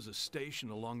map shows a station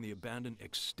along the abandoned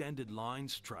extended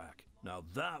lines track. Now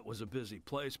that was a busy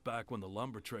place back when the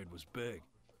lumber trade was big.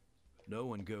 No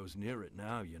one goes near it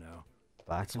now, you know.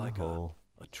 Back It's in like the hole.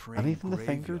 a train And even the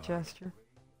finger graveyard. gesture?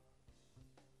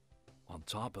 On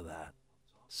top of that,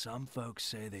 some folks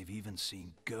say they've even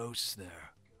seen ghosts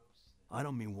there. I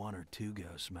don't mean one or two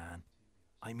ghosts, man.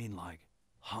 I mean like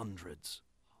hundreds.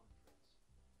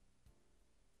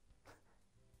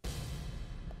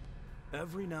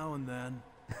 Every now and then,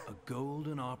 a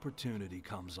golden opportunity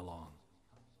comes along.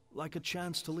 Like a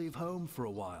chance to leave home for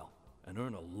a while and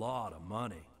earn a lot of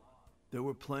money. There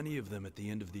were plenty of them at the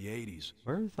end of the 80s.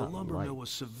 Where is The that lumber light? mill was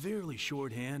severely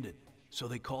short-handed, so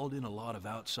they called in a lot of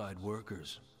outside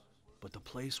workers. But the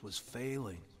place was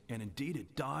failing, and indeed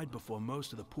it died before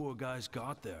most of the poor guys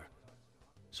got there.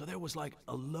 So there was like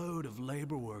a load of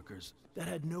labor workers that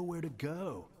had nowhere to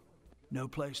go. No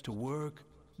place to work,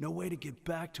 no way to get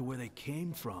back to where they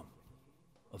came from.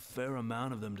 A fair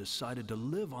amount of them decided to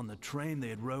live on the train they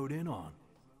had rode in on.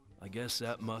 I guess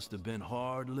that must have been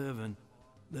hard living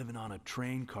on a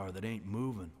train car that ain't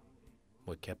moving.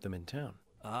 What kept them in town?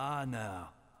 Ah, now,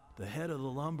 the head of the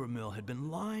lumber mill had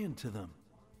been lying to them.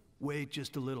 Wait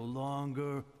just a little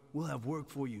longer, we'll have work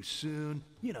for you soon,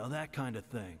 you know, that kind of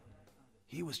thing.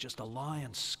 He was just a lying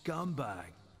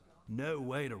scumbag. No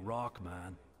way to rock,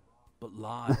 man. But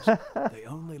lies, they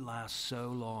only last so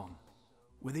long.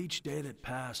 With each day that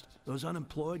passed, those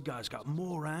unemployed guys got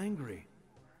more angry.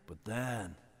 But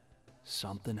then,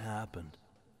 something happened.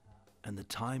 And the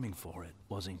timing for it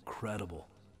was incredible.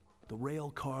 The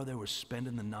rail car they were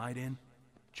spending the night in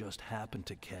just happened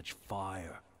to catch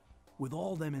fire, with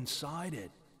all them inside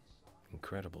it.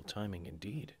 Incredible timing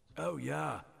indeed. Oh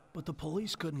yeah, but the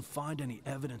police couldn't find any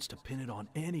evidence to pin it on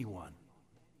anyone.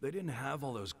 They didn't have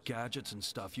all those gadgets and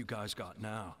stuff you guys got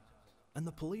now. And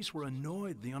the police were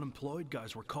annoyed the unemployed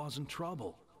guys were causing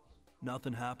trouble.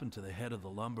 Nothing happened to the head of the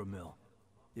lumber mill.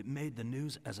 It made the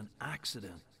news as an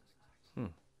accident.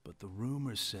 But the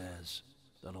rumor says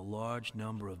that a large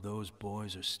number of those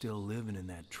boys are still living in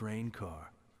that train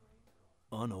car,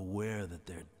 unaware that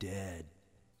they're dead.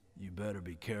 You better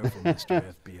be careful,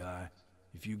 Mr. FBI,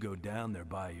 if you go down there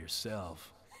by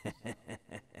yourself.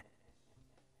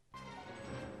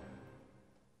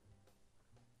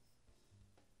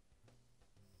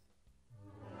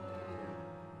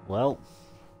 Well,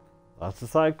 that's the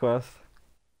side quest.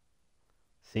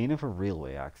 Scene of a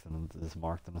railway accident is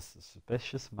marked on a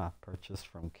suspicious map purchased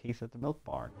from Keith at the milk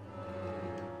barn.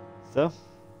 So,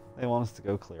 they want us to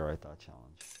go clear out that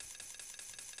challenge.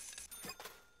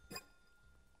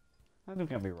 Don't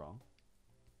get me wrong.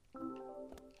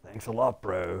 Thanks a lot,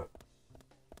 bro.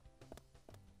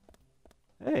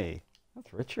 Hey,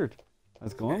 that's Richard.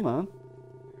 How's it going, man?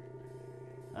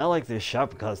 I like this shop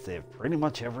because they have pretty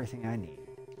much everything I need.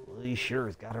 Lily sure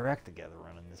has got her act together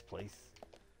running this place.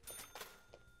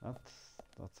 That's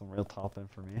some real top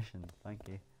information. Thank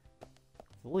you.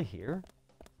 Is Lily here?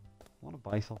 I want to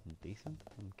buy something decent.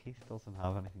 In case it doesn't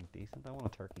have anything decent, I want a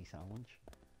turkey sandwich.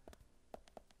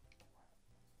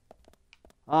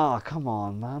 Ah, oh, come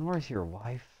on, man. Where's your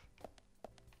wife?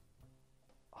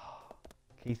 Oh,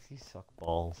 Keith, you suck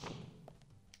balls.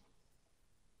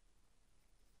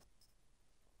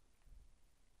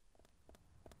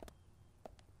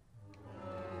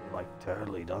 Like,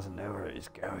 totally doesn't know where he's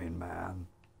going, man.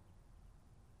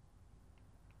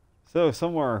 So,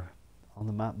 somewhere on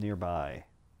the map nearby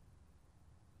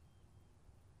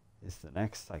is the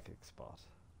next psychic spot.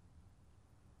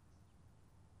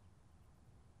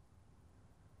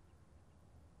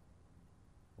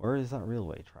 Where is that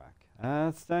railway track?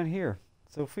 It's down here.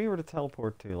 So if we were to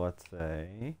teleport to, let's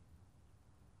say,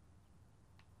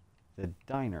 the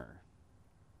diner.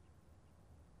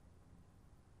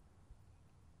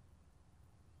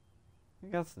 I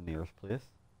think that's the nearest place.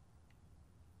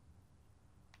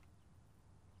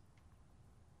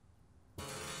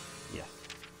 Yes.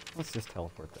 Let's just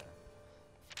teleport there.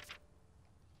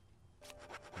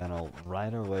 Then I'll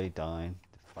ride our way down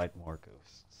to fight more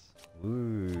ghosts.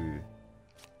 Ooh.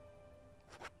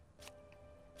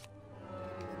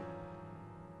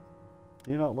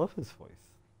 Do you not love his voice?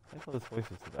 I thought his voice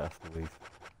was the best, Louise.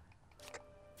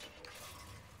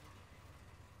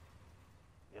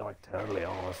 You like totally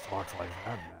always talks like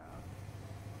that, man.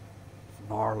 It's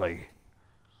gnarly.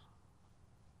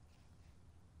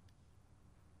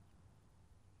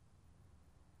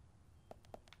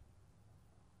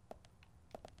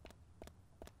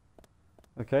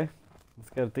 Okay,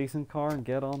 let's get a decent car and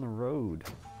get on the road.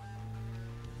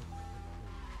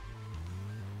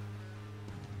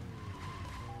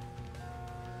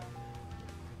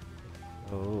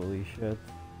 Holy shit.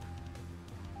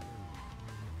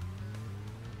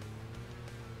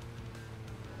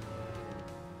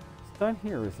 It's down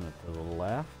here, isn't it? To the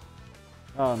left?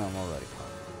 Oh no, I'm already caught.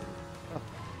 Oh.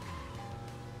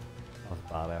 That was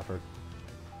a bad effort.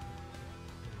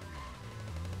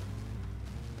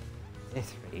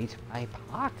 This rate, my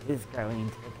pot is going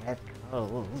to get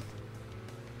cold.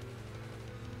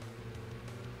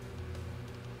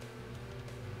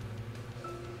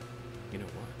 You know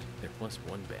what? There was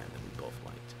one band that we both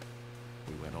liked.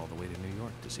 We went all the way to New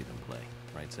York to see them play,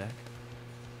 right, Zach?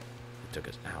 It took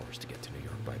us hours to get to New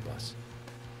York by bus.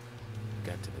 We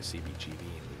got to the CBGB and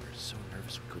we were so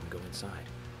nervous we couldn't go inside.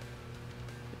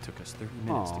 It took us 30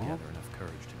 minutes to gather enough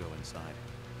courage to go inside.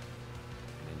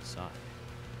 And inside,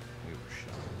 we were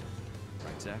shocked.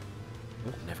 Right, Zach?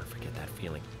 I'll never forget that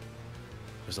feeling.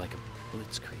 It was like a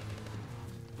blitzkrieg.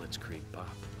 Blitzkrieg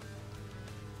pop.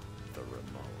 The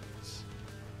Ramones.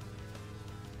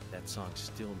 That song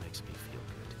still makes me feel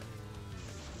good.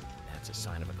 That's a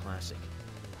sign of a classic.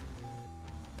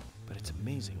 But it's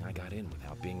amazing I got in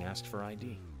without being asked for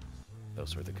ID.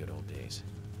 Those were the good old days.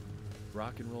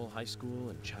 Rock and roll high school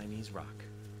and Chinese rock.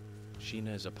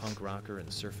 Sheena is a punk rocker and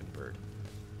surfing bird.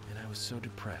 And I was so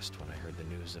depressed when I heard the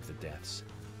news of the deaths.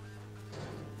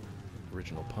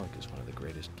 Original punk is one of the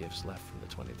greatest gifts left from the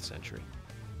 20th century.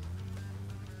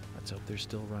 Let's hope they're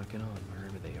still rocking on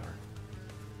wherever they are.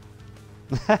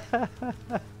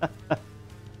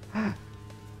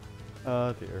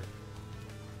 Oh dear.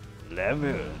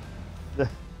 Lemon.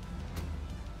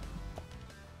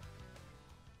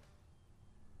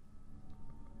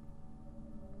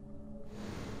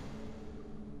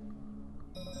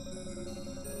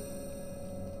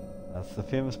 That's the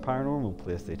famous paranormal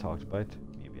place they talked about.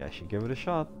 Maybe I should give it a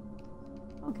shot.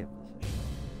 I'll give this a shot.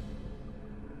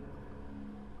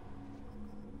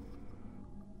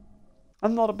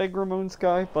 I'm not a big Ramones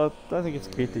guy, but I think it's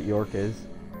great that York is.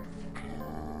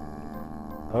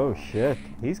 Oh shit,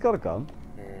 he's got a gun.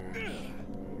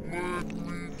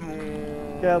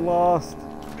 Get lost.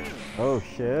 Oh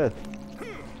shit.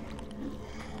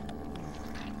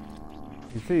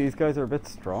 You see, these guys are a bit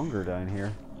stronger down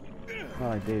here. Oh,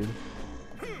 I did.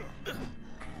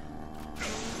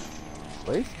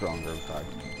 Way stronger, in fact.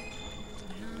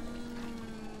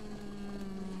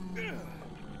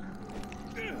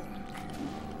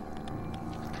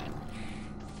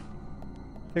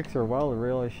 Takes her a while to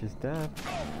realize she's dead.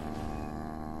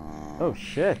 Oh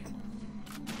shit!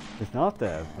 She's not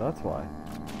dead, that's why.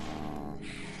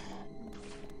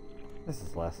 This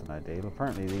is less than ideal.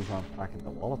 Apparently these aren't packing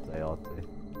the wallet they ought to.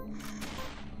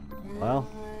 Well,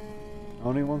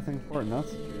 only one thing for it in that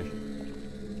situation.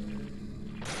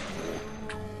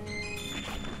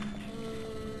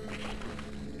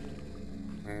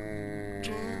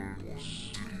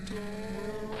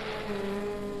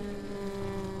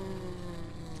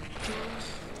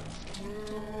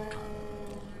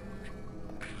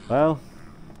 Well,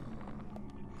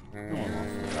 no one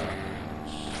wants to die.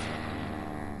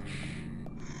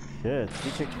 Shit, he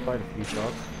takes quite a few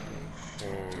shots.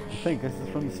 I think this is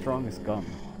from the strongest gun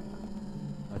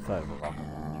outside of a rocket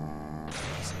launcher.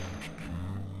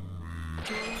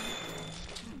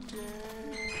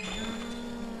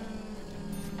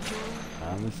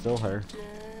 And they're still here.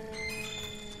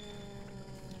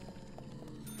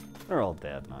 They're all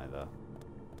dead now, though.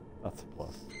 That's a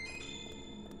plus.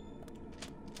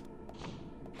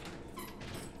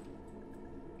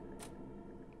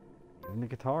 Even the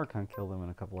guitar can't kill them in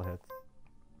a couple of hits.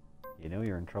 You know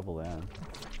you're in trouble then.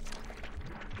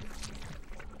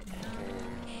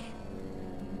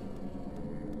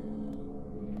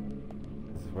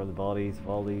 This is where the bodies of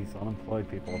all these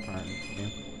unemployed people apparently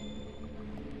came.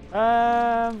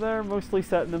 And they're mostly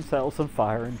setting themselves on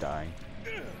fire and dying.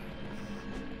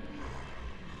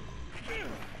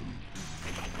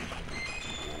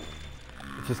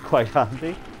 Which is quite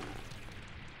handy.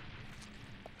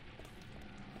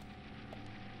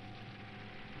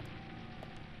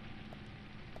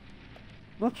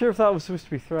 Not sure if that was supposed to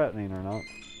be threatening or not.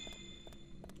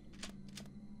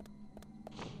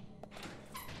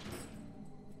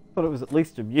 But it was at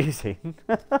least amusing.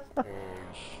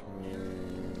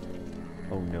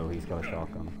 Oh no, he's got a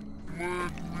shotgun.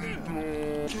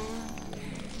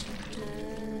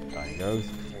 There he goes.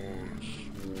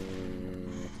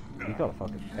 He got a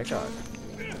fucking pickaxe.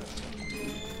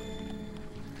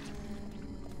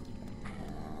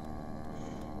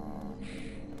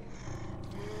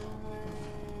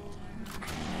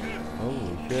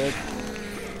 Holy shit.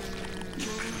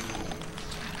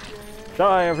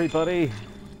 Die, everybody!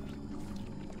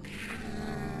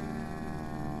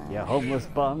 You homeless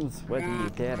bums, whether you're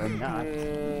dead or not.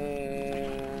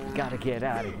 You gotta get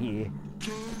out of here.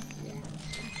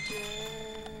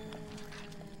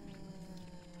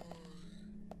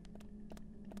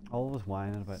 Always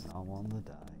whining about not wanting to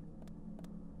die.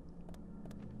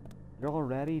 You're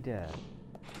already dead.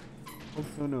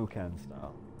 Oh, no, Ken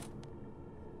style.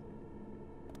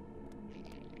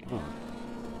 Huh.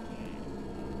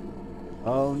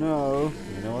 Oh no,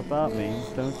 you know what that means,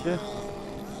 don't you?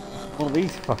 One of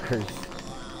these fuckers.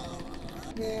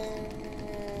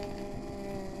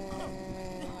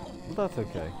 But that's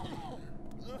okay.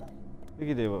 We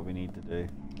can do what we need to do.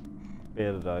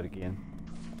 Bail it out again.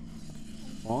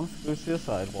 As long as it goes to the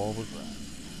side wall, we're grand.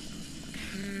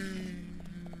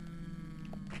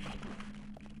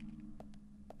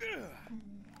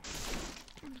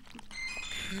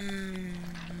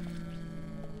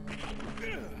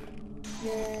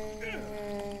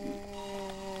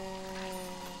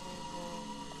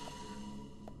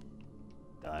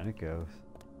 Down it goes.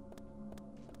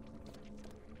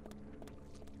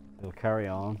 It'll carry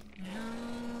on.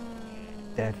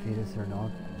 Dead fetus or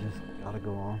not, just gotta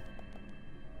go on.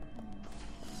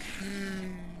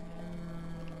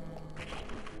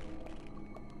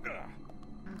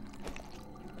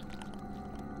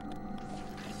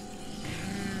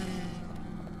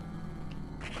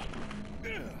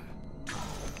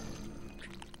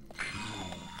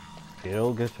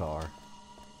 Bill guitar.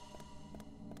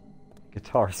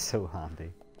 Guitar's so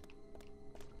handy.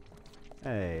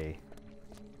 Hey.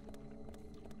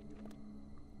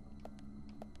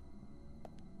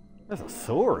 There's a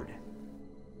sword.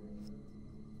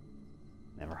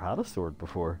 Never had a sword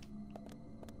before.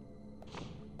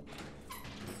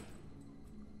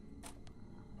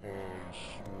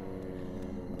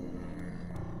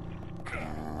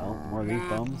 Oh, more of these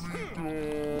bums.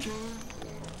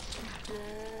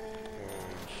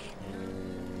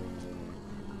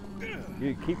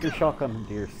 You keep your shotgun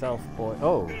to yourself, boy.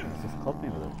 Oh, he's just clubbed me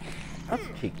with it. That's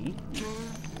cheeky.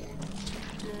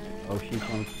 Oh, she's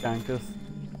going to gank us.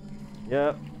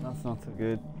 Yep, that's not so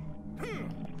good.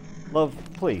 Love,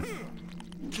 please.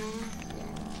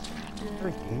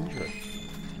 Very dangerous.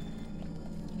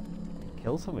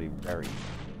 Kill somebody very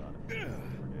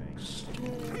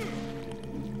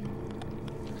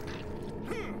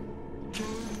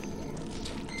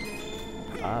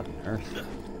bad nurse.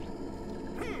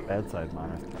 Bedside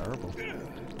manner's terrible.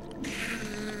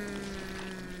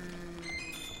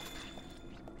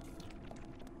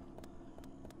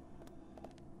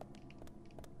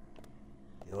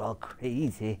 You're all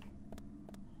crazy.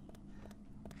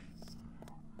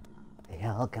 They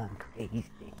all gone crazy.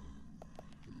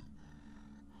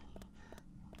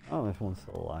 Oh, this one's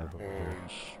still alive over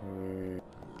here.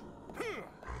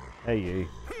 Hey, you.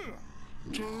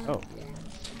 Oh.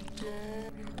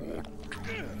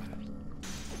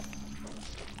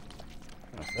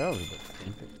 That was a bit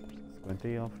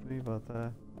squinty off me, but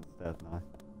it's dead now.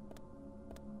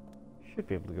 Should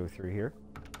be able to go through here.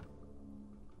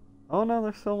 Oh no,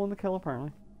 there's still one to kill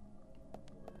apparently.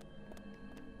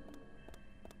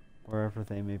 Wherever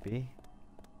they may be.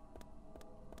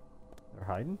 They're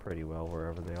hiding pretty well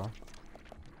wherever they are.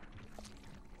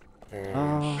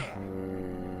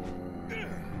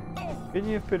 Couldn't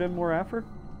you have put in more effort?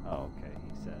 Oh, okay,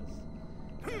 he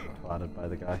says. Plotted by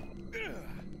the guy.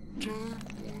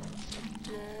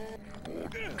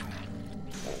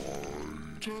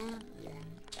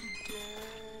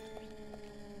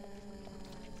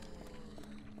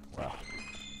 Well.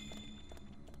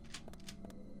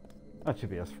 That should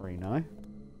be us free now.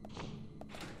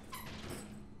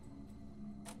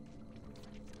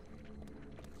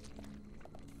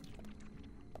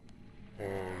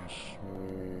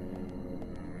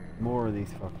 More of these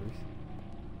fuckers.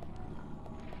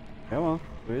 Come on,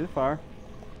 through the fire.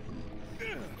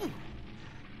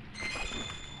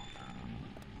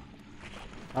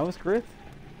 That was great.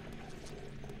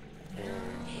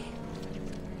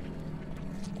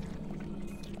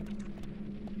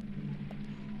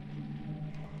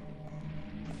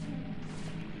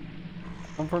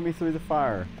 Come for me through the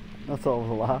fire. That's all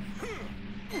the laugh.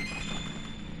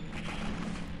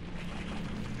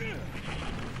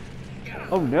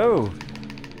 Oh no!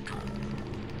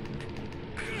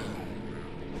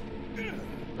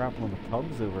 Grappling the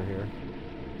tubs over here.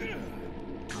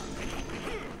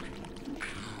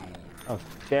 Oh,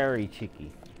 very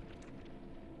cheeky.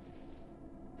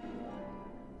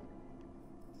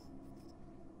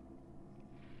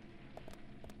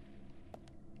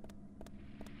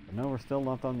 But no, we're still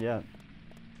not done yet.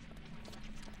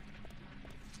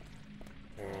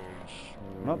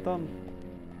 We're not done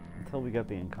until we get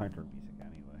the encounter music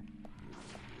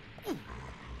anyway.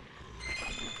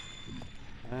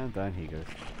 And down he goes.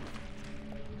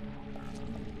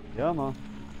 Come on.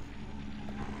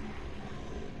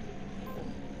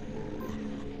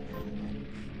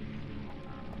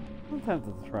 I'm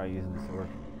tempted to try using the sword.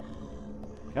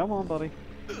 Come on, buddy.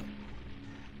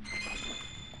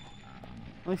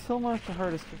 Well, he still managed to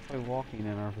hurt us just by walking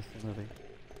in our vicinity.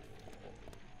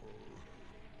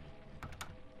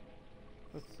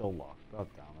 It's still locked. God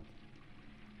damn it.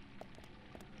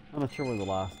 I'm not sure where the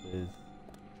last is.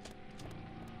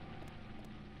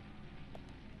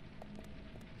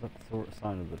 Is that the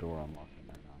sign of the door unlocking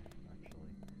there now, actually?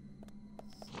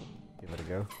 Give it a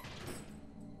go.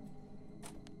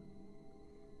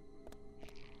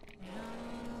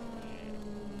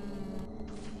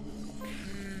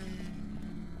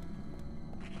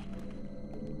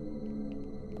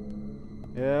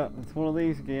 Yeah, it's one of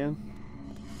these again.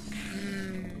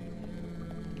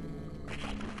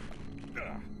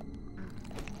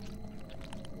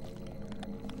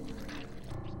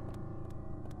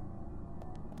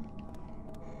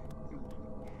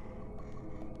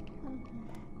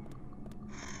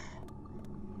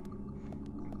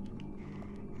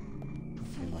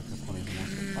 Seems like this one even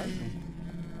wants to fight me.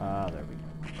 Ah, there we go.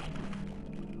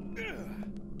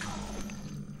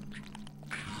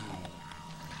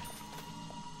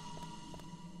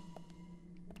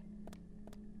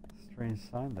 Strange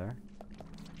sign there.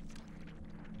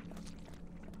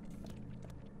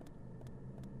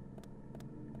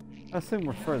 I assume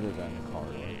we're further down the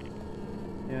corridor.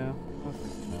 Yeah, I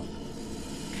think so.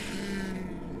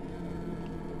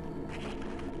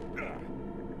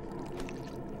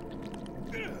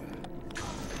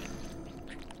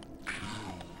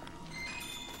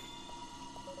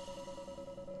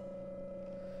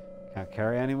 Can't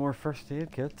carry any more first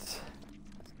aid kits.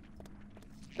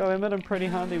 Gotta admit I'm pretty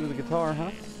handy with the guitar,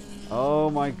 huh? Oh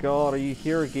my god, are you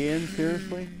here again?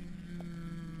 Seriously?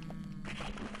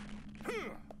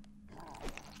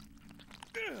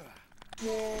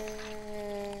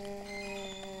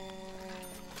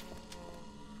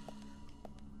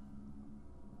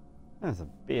 That's a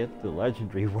bit, the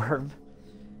legendary worm.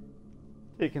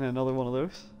 Taking another one of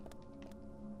those.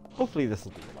 Hopefully this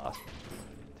will be the last one.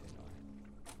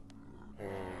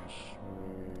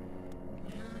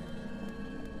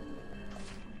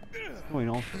 It's going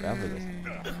on forever this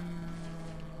time.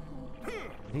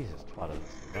 Jesus, twat of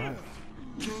this, right?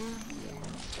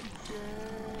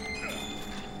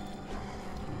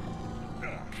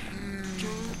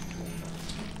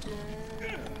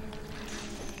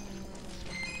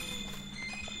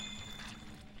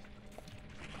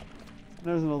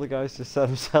 There's another guy who's just set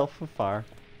himself on fire.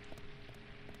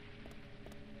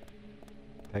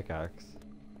 Pickaxe. Is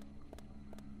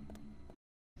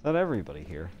that everybody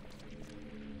here?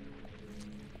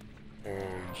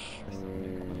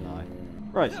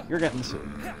 Right, you're getting the suit.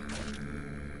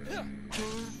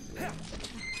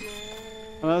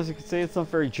 And as you can see, it's not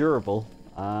very durable,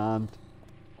 and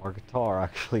our guitar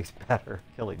actually is better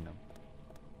killing them.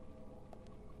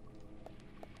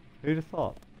 Who'd have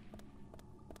thought?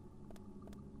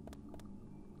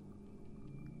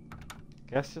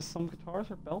 Guess just some guitars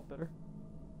are belt bitter.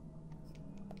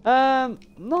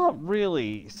 Not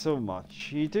really so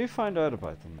much. You do find out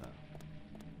about them though.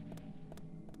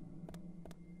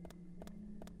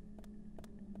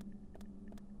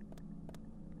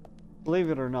 Believe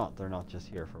it or not, they're not just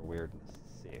here for weirdness'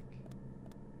 sake.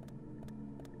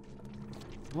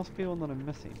 There must be one that I'm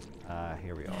missing.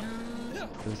 Here we are.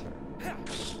 This is her.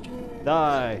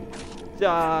 Die!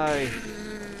 Die!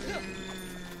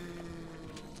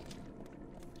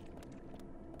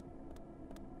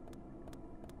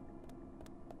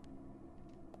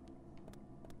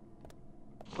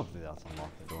 Hopefully that's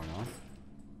unlocked the door now.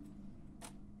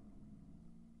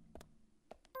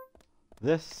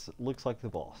 This looks like the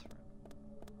boss room.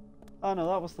 Oh no,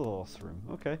 that was the boss room.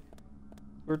 Okay.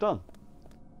 We're done.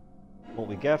 What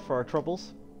we get for our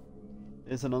troubles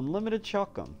is an unlimited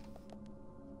shotgun.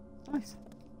 Nice.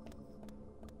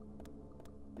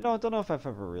 You know, I don't know if I've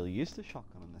ever really used a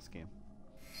shotgun in this game.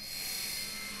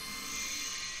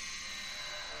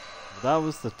 But that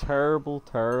was the terrible,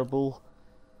 terrible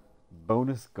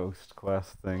bonus ghost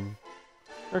quest thing.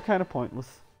 They're kind of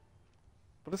pointless.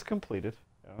 But it's completed.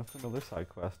 Yeah, that's another side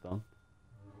quest done.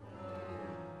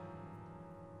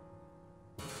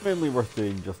 It's mainly worth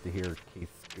doing just to hear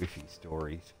Keith's goofy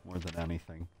stories more than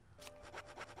anything.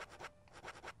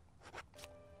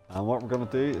 And what we're going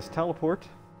to do is teleport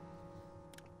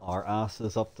our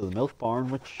asses up to the milk barn,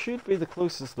 which should be the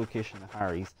closest location to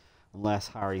Harry's, unless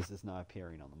Harry's is now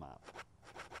appearing on the map.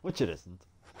 Which it isn't.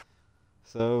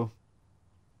 So...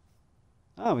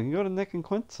 ah, we can go to Nick and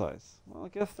Quint's house. Well, I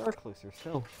guess they're closer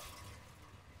still.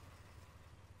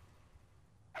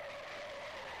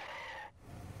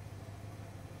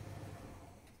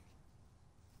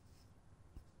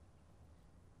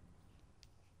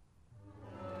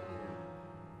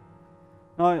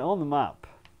 Now, on the map,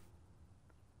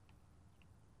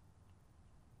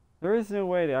 there is no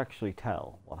way to actually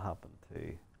tell what happened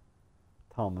to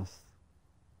Thomas.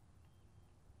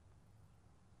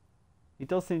 He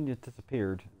does seem to have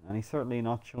disappeared, and he's certainly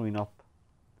not showing up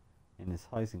in his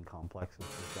housing complex, which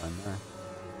is down there.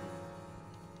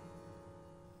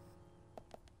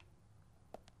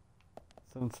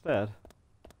 So instead,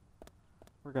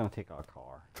 we're going to take our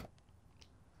car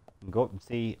and go up and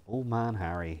see old man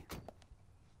Harry.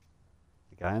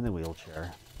 The guy in the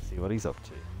wheelchair, see what he's up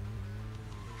to.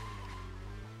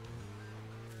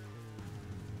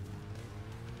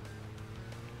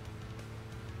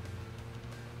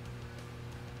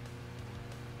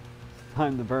 It's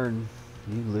time to burn.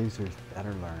 You losers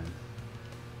better learn.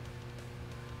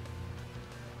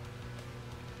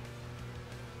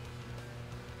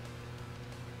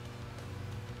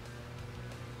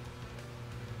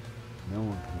 No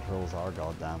one controls our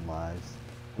goddamn lives.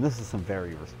 And this is some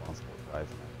very responsible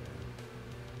driving out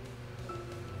there.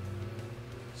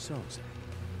 So, Zach,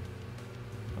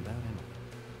 about Emily.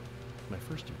 My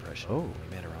first impression Oh. when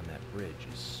we met her on that bridge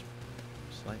is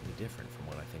slightly different from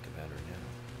what I think about her now.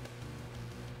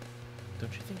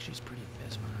 Don't you think she's pretty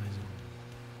mesmerizing?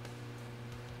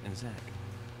 And Zach,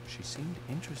 she seemed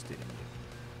interested in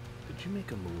you. Did you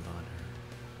make a move on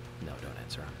her? No, don't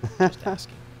answer. I'm just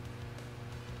asking.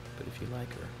 But if you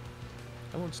like her,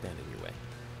 I won't stand in your way.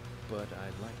 But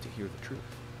I'd like to hear the truth.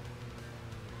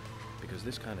 Because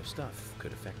this kind of stuff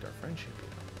could affect our friendship,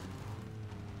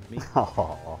 you know. Me?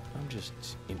 Aww. I'm just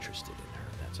interested in her,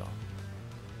 that's all.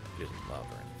 She doesn't love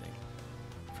or anything.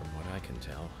 From what I can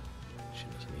tell, she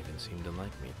doesn't even seem to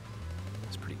like me.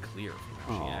 It's pretty clear from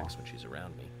how she acts when she's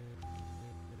around me.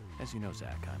 As you know,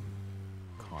 Zach, I'm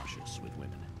cautious with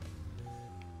women.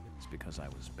 It's because I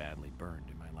was badly burned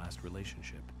in my last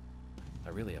relationship. I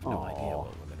really have no idea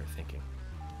what women are thinking.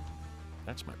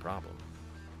 That's my problem.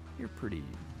 You're pretty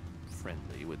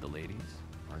friendly with the ladies,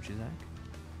 aren't you,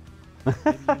 Zach?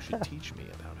 Maybe you should teach me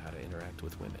about how to interact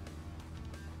with women.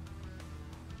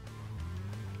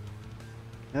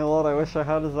 You know what, I wish I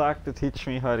had a Zach to teach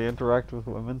me how to interact with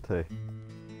women too.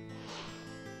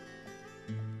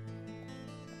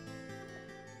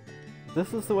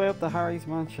 This is the way up to Harry's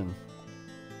mansion.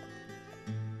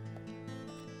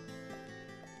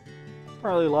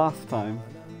 Probably last time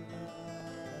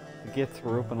the gates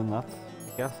were open, and that's,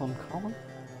 I guess, uncommon.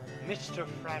 Mr.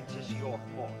 Francis York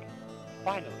Morgan,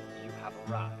 finally you have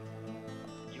arrived.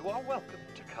 You are welcome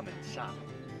to come inside.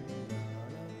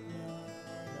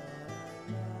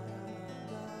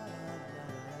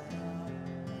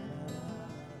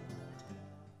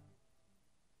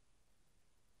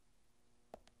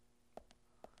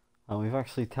 And we've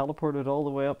actually teleported all the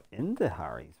way up into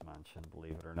Harry's mansion,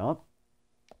 believe it or not.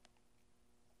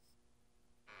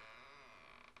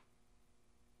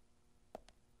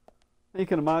 You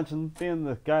can imagine being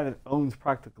the guy that owns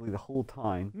practically the whole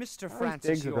town. Mr. Harry's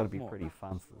Francis digs are going to York be pretty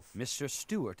fancy. Mr.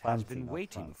 Stewart has Fancy, been not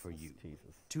waiting Francis, for you.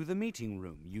 Jesus. To the meeting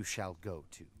room you shall go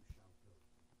to.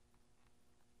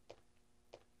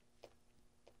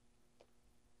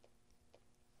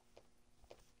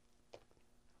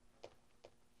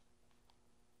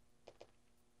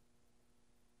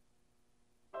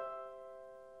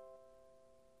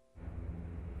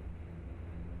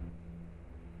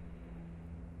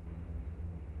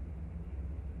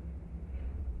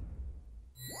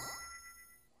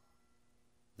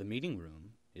 The meeting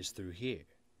room is through here.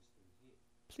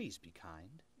 Please be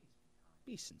kind.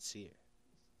 Be sincere.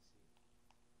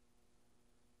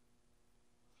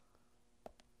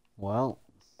 Well,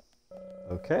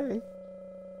 okay.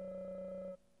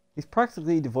 He's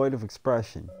practically devoid of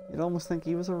expression. You'd almost think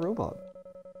he was a robot.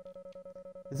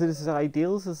 Is it his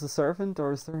ideals as a servant,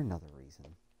 or is there another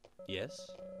reason?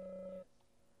 Yes?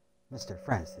 Mr.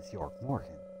 Francis York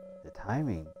Morgan, the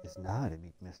timing is now to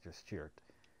meet Mr. Stewart.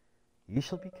 You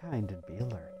shall be kind and be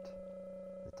alert.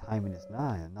 The timing is now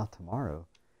and not tomorrow.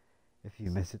 If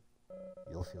you miss it,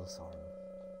 you'll feel sorrow.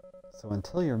 So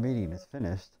until your meeting is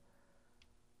finished,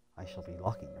 I shall be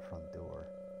locking the front door.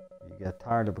 If you get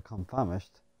tired or become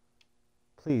famished,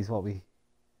 please, what we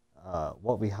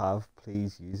have,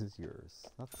 please use as yours.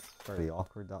 That's very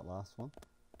awkward, that last one.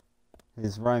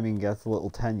 His rhyming gets a little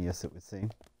tenuous, it would seem.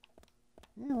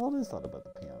 Yeah, what is that about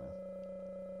the piano?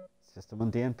 It's just a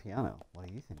mundane piano. What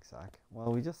do you think, Zach?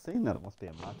 Well, we just seen that it must be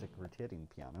a magic rotating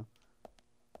piano.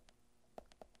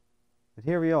 But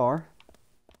here we are.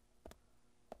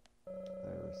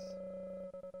 There's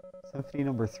Symphony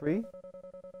number 3.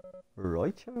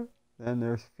 Right, sure. Then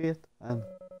there's Fate and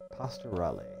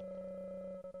Pastorale.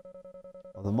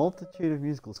 Of the multitude of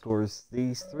musical scores,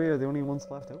 these 3 are the only ones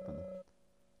left open.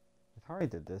 If Harry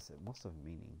did this, it must have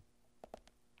meaning.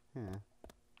 Yeah.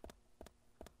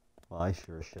 Well, I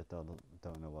sure as shit don't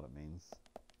know what it means.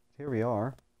 Here we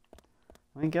are.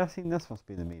 I'm guessing this must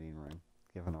be the meeting room,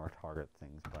 given our target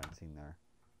things bouncing there.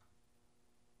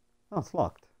 Oh, it's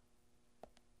locked.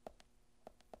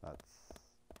 That's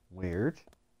weird.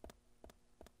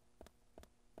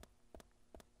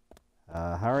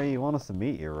 Harry, you want us to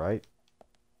meet you, right?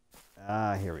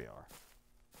 Ah, here we are.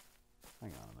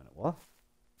 Hang on a minute, what?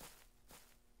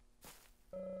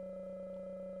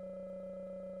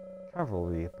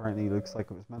 Cavalry apparently looks like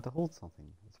it was meant to hold something.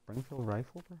 A Springfield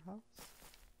rifle, perhaps?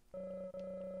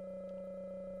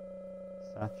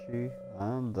 Statue,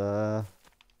 and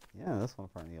yeah, this one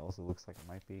apparently also looks like it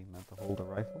might be meant to hold a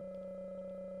rifle.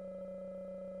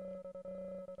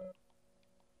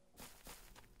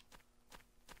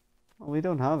 Well, we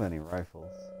don't have any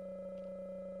rifles.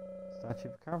 Statue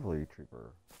of a cavalry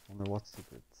trooper. Wonder what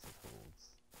secrets it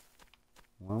holds.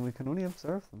 Well, we can only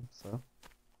observe them, so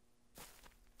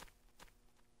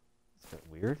it's a bit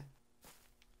weird.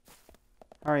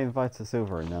 Harry invites us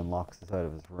over and then locks us out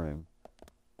of his room.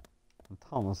 And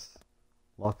Thomas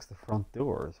locks the front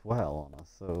door as well on us,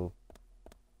 so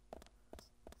it's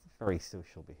a very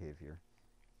social behaviour.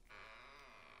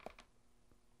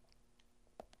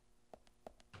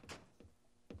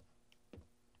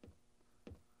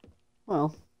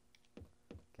 Well,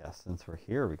 guess since we're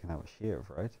here, we can have a shave,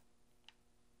 right?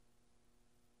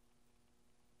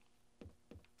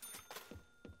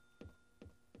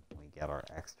 We get our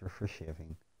extra for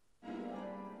shaving.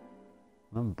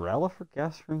 An umbrella for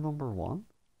guest room number 1?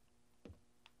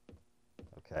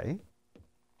 Okay.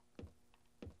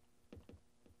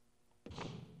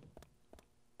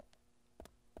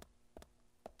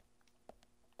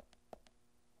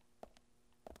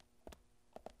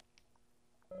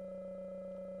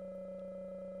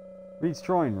 Reed's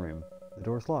drawing room. The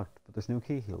door's locked, but there's no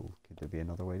keyhole. Could there be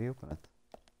another way to open it?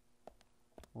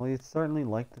 Well, you'd certainly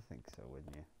like to think so,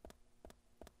 wouldn't you?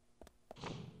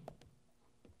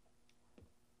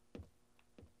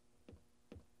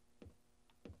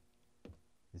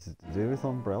 Is it to do with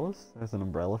umbrellas? There's an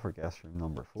umbrella for guest room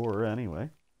number 4, anyway.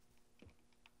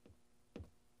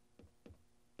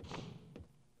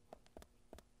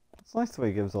 It's nice the way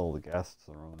he gives all the guests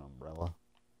their own umbrella.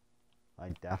 I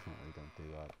definitely don't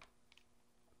do that.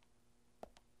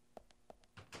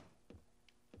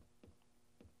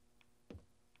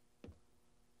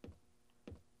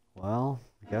 Well,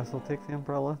 I guess I'll take the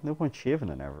umbrella. No point shaving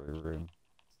in every room.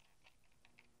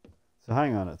 So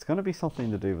hang on, it's going to be something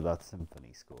to do with that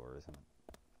symphony score, isn't it?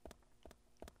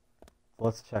 So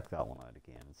let's check that one out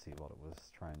again and see what it was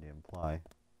trying to imply.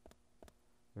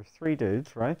 There's 3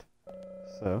 dudes, right?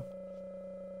 So,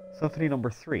 symphony number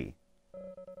 3.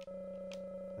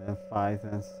 Then 5,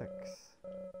 then 6.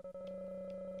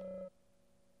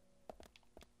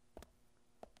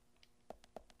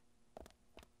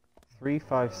 3,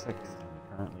 5, 6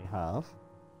 we currently have.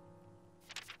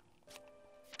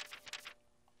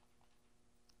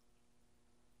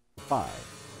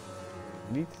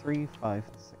 We need 3, 5,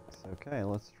 and 6. Okay,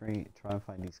 let's try and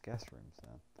find these guest rooms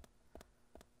then.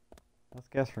 That's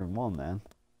guest room 1 then.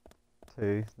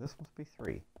 2, this must be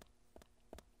 3.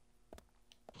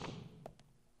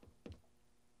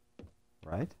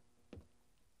 Right?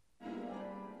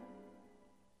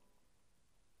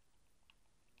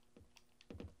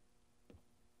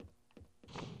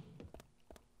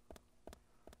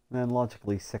 And then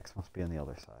logically 6 must be on the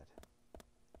other side.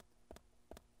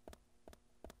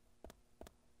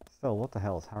 Still, what the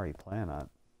hell is Harry playing at?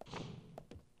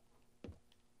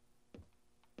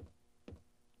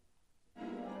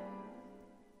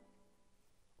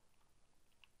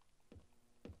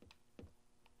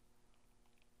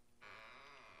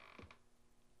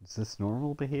 Is this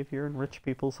normal behavior in rich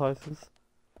people's houses?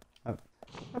 I've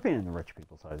been in the rich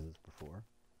people's houses before.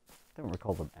 I don't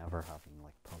recall them ever having,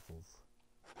 like, puzzles.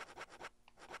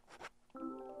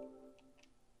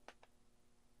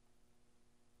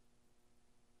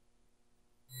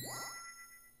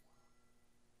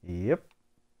 Yep.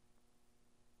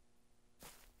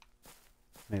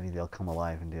 Maybe they'll come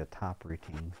alive and do a tap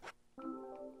routine.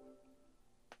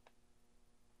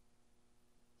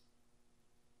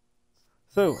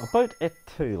 So, about It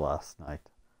 2 last night.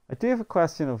 I do have a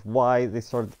question of why they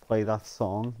started to play that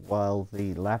song while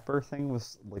the leper thing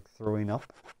was, like, throwing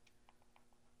up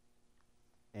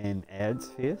in Ed's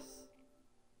face.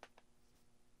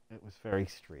 It was very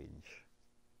strange.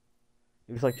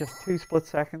 It was like just 2 split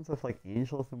seconds of like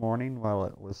Angel of the Morning while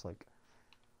it was like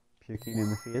puking in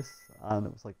the face, and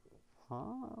it was like,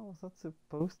 huh? Was that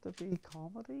supposed to be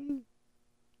comedy?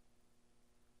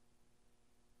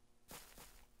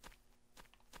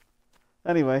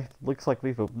 Anyway, looks like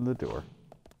we've opened the door.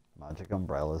 Magic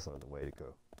umbrellas are the way to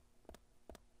go.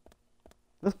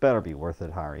 This better be worth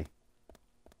it, Harry.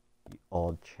 You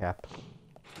odd chap.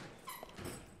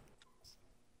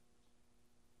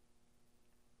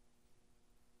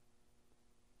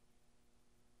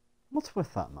 What's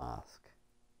with that mask?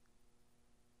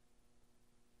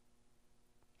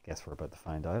 Guess we're about to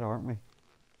find out, aren't we?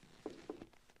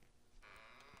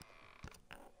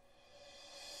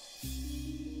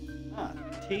 Ah,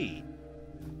 tea.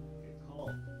 Good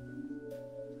call.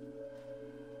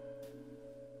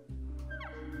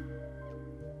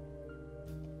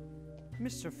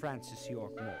 Mr. Francis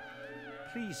York Moore,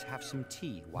 please have some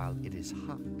tea while it is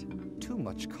hot. Too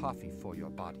much coffee for your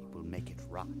body will make it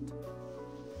rot.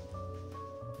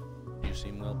 You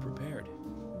seem well prepared.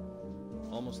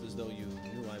 Almost as though you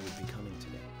knew I would be coming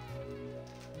today.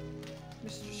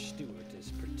 Mr. Stewart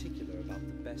is particular about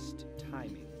the best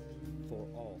timing for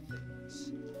all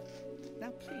things.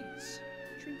 Now please,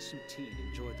 drink some tea and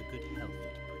enjoy the good health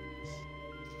it brings.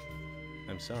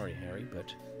 I'm sorry, Harry,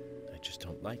 but I just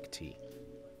don't like tea.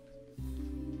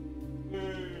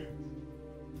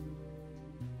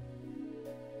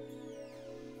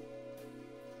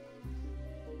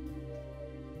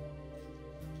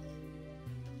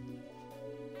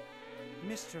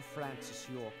 Mr. Francis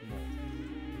York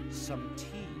Moore, some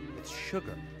tea with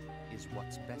sugar is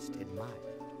what's best admired.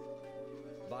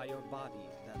 By your body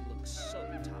that looks so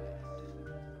tired.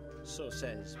 So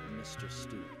says Mr.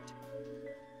 Stewart.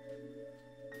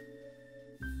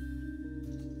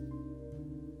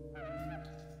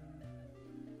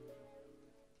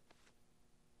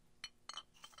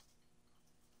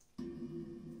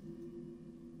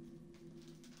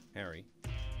 Harry,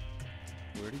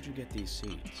 where did you get these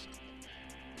seeds?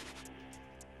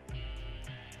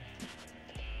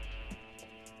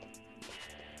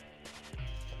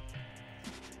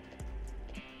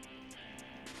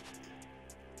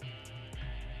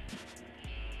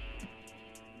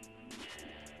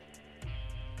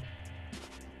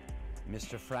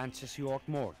 Mr. Francis York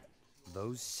Morgan,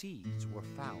 those seeds were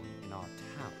found in our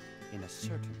town in a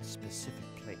certain specific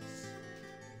place.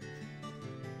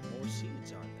 More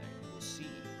seeds are there, you will see,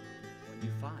 when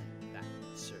you find that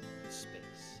certain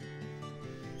space.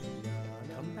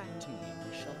 Come back to me and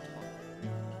we shall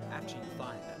talk after you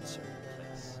find that certain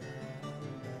place.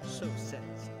 So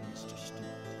says Mr. Stewart.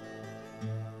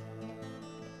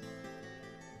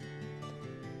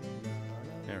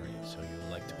 Harry, so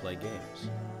you like to play games?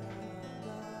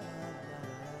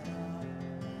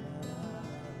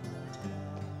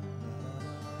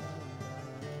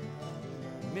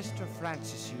 Mr.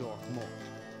 Francis York Moore,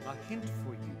 a hint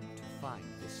for you to find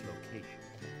this location.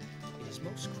 It is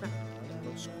most crowded and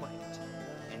most quiet,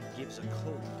 and gives a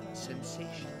cold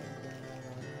sensation.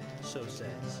 So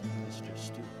says Mr.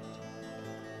 Stewart.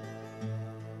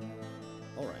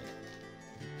 All right.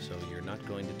 So you're not not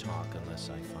going to talk unless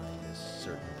I find this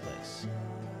certain place.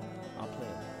 I'll play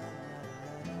along.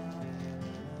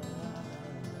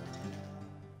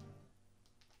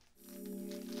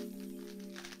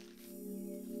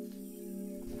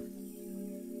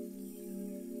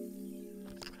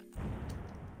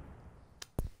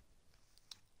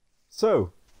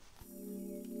 So,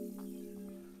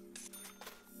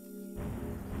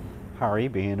 Harry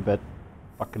being a bit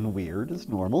fucking weird as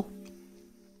normal.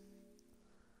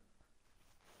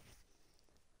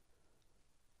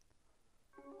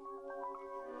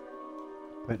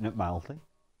 Putting it mildly.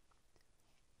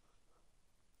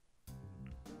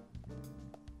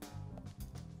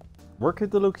 Where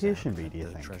could the location be, do you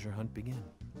think? Treasure hunt begin.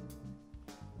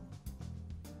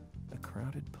 A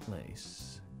crowded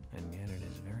place, and yet it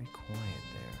is very quiet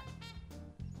there.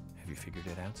 Have you figured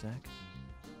it out, Zach?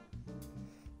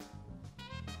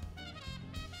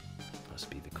 Must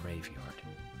be the graveyard.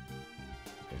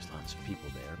 There's lots of people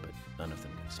there, but none of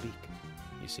them can speak.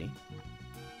 You see?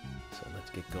 So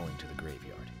let's get going to the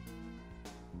graveyard.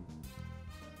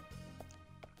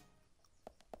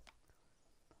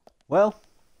 Well,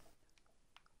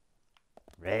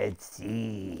 red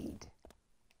seed.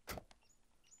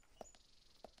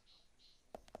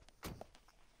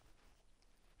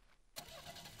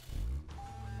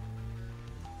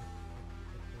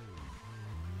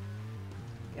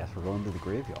 Guess we're going to the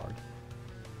graveyard.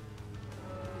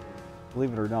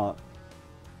 Believe it or not,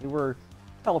 we were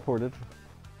teleported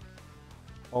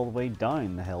all the way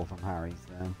down the hill from Harry's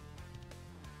then.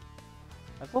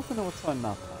 I'd love to know what's on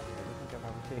that path. I don't think I've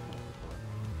ever taken it before.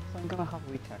 So I'm gonna have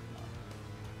a wee check now.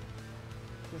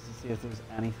 Just to see if there's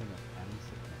anything of any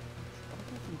significance. I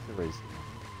don't think there is.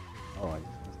 Oh, I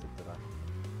just missed it, did I?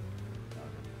 No.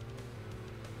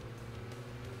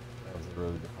 That was the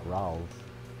road to Haral's.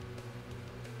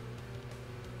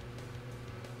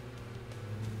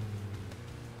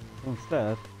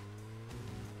 Instead,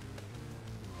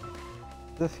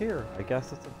 this here, I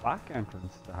guess it's a back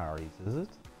entrance to Harry's, is it?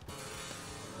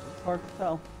 It's hard to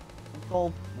tell. It's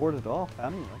all warded off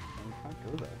anyway, and we can't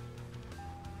go there.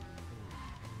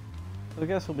 So I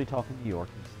guess we'll be talking to York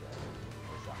instead.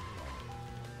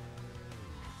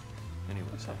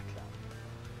 Anyway, Zach,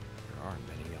 there aren't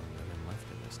many young women left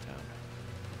in this town.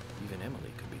 Even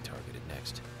Emily could be targeted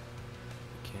next.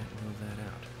 We can't rule that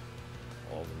out.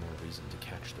 All the more reason to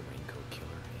catch the Raincoat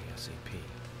Killer ASAP.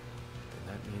 And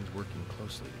that means working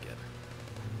closely together.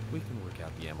 We can work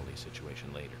out the Emily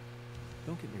situation later.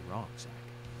 Don't get me wrong, Zach.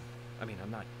 I mean,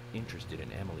 I'm not interested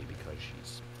in Emily because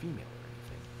she's female or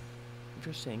anything. I'm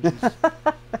just saying she's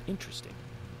interesting.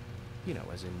 You know,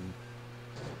 as in,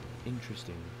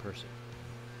 interesting person.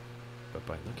 But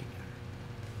by looking at her,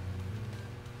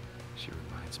 she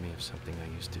reminds me of something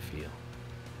I used to feel.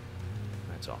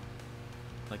 That's all.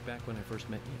 Like back when I first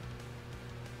met you.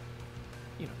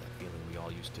 You know, that feeling we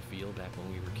all used to feel back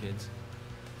when we were kids?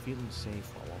 Feeling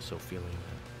safe while also feeling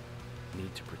the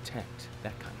need to protect,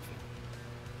 that kind of feeling.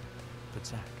 But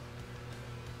Zach,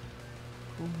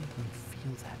 who made me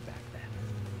feel that back then?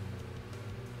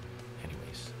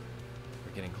 Anyways,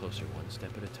 we're getting closer one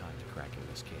step at a time to cracking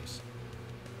this case.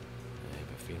 I have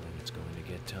a feeling it's going to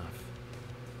get tough.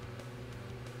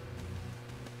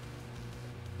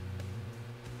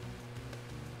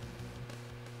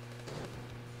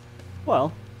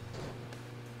 Well,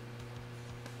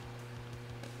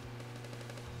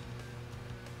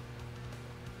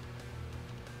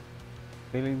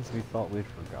 feelings we thought we'd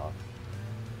forgot.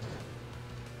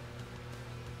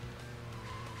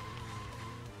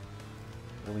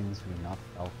 Feelings we've not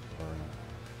felt for in a while.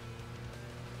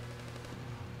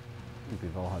 I think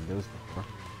we've all had those before.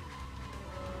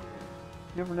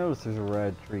 You ever notice there's a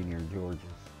red tree near George's?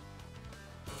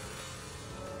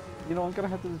 You know, I'm gonna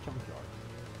head to the junkyard.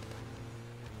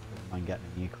 Don't mind getting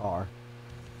a new car.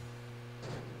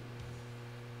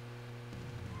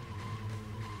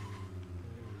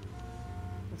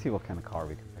 Let's see what kind of car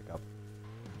we can pick up.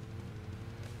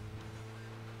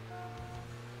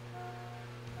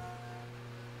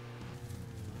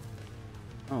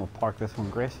 Oh, we'll park this one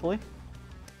gracefully.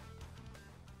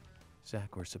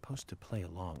 Zach, we're supposed to play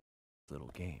along this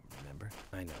little game, remember?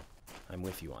 I know. I'm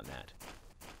with you on that.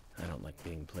 I don't like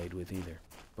being played with either.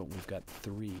 But we've got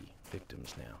 3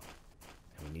 victims now.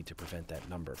 And we need to prevent that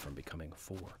number from becoming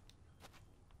 4.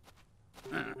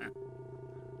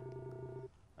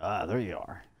 Ah, there you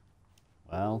are.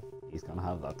 Well, he's gonna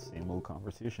have that same old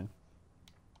conversation.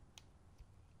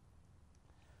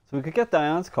 So we could get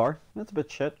Diane's car. That's a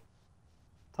bit shit.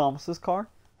 Thomas's car.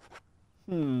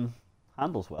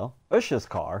 Handles well. Usha's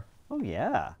car. Oh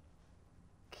yeah.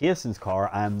 Cason's car.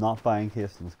 I am not buying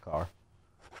Cason's car.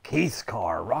 Keith's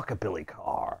car. Rockabilly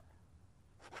car.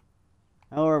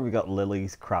 However, we got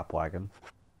Lily's crap wagon.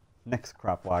 Nick's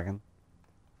crap wagon.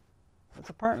 It's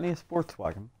apparently a sports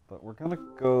wagon, but we're gonna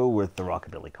go with the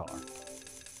rockabilly car.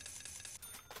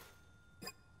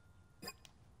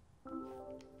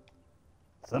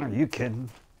 Son, are you kidding?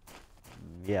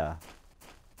 Yeah.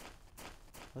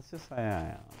 Let's just say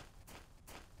I am.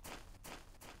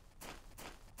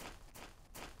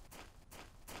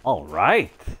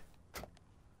 Alright!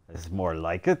 This is more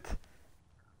like it.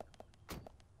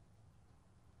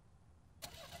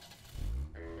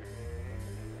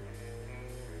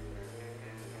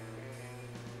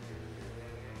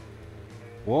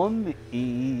 One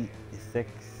E6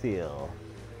 seal.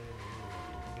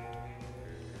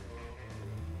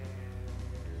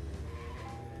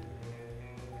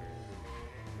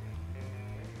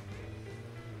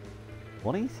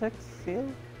 One E6 seal?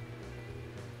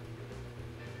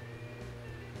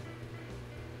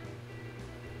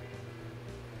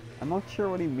 I'm not sure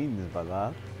what he means by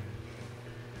that.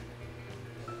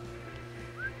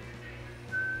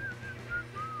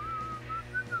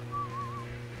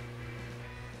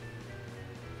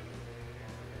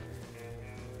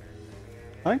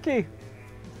 Thank you.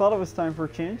 Thought it was time for a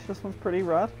change. This one's pretty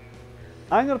rad.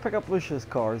 I'm gonna pick up Lucia's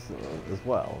cars as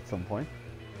well at some point.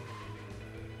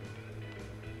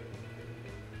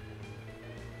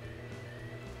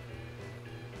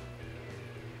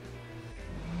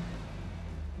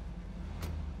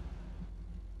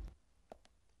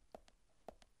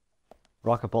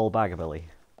 Rockaball Bagabilly.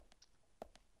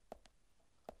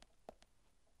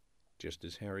 Just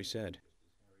as Harry said,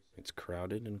 it's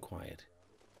crowded and quiet.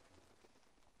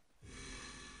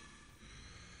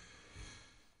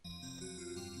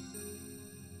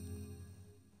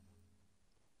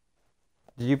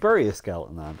 Did you bury a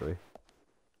skeleton, Andrew?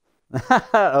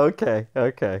 Okay,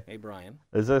 okay. Hey, Brian.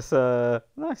 Is this,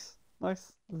 nice,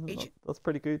 nice. Agent. That's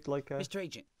pretty good, like, Mr.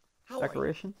 Agent, how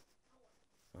decoration.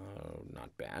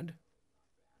 Not bad.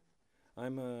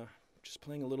 I'm, just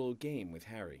playing a little game with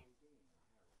Harry.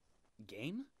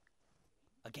 Game?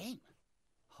 A game?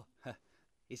 Oh,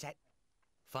 is that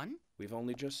fun? We've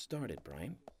only just started,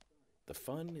 Brian. The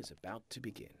fun is about to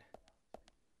begin.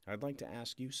 I'd like to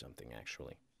ask you something,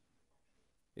 actually.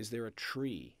 Is there a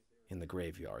tree in the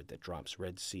graveyard that drops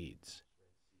red seeds?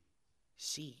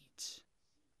 Seeds?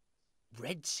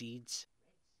 Red seeds?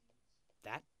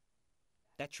 That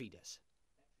tree does.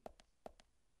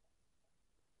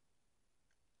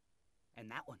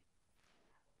 And that one.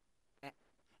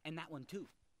 And that one too.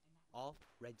 All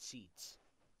red seeds.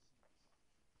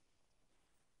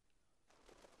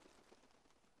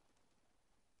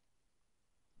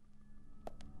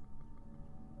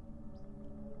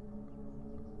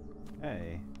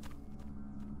 Hey.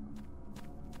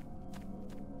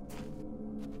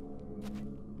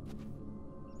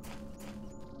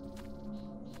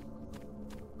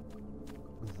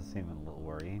 This is seeming a little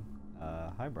worrying.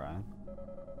 Hi, Brian.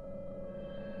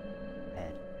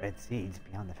 Red seeds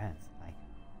beyond the fence. I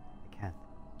can't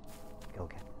go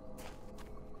get them.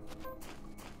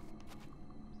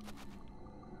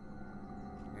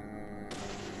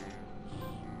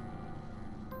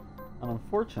 And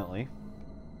unfortunately,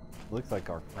 looks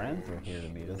like our friends are here to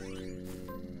meet us.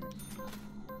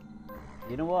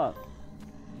 You know what?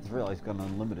 I just realized I've got an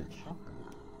unlimited shotgun.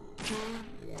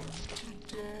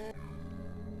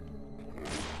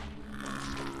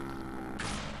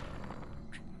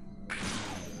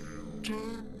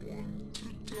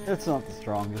 It's not the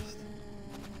strongest.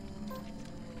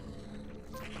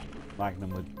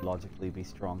 Magnum would logically be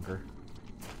stronger.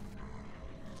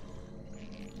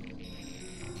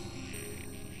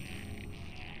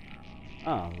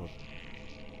 Oh, the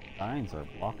signs are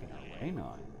blocking our way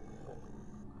now.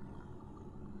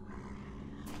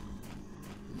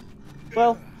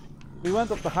 Well, we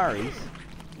went up to Harry's.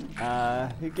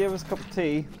 He gave us a cup of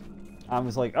tea. And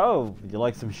was like, oh, would you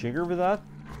like some sugar with that?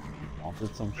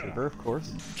 Wanted some sugar, of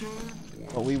course.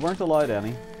 But we weren't allowed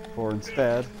any, for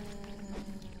instead...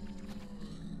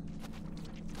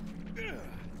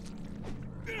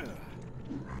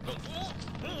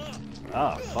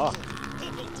 Ah, fuck.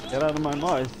 Get out of my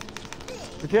mouth.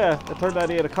 But yeah, it turned out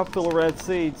he had a cup full of red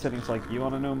seeds, and he's like, you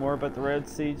want to know more about the red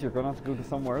seeds? You're going to have to go to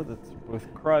somewhere that's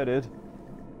both crowded,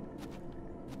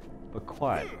 but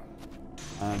quiet.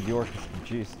 And York is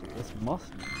produced. This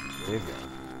must be the graveyard.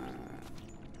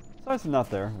 So it's not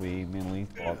there. We mainly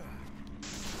thought.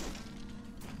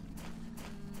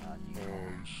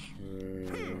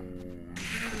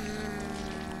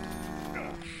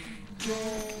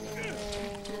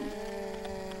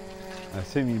 I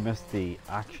assume you missed the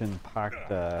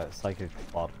action-packed psychic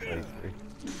spot playthrough.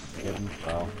 Didn't,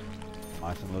 well,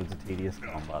 imagine loads of tedious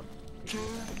combat.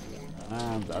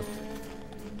 And that's it.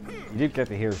 You did get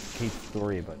to hear Kate's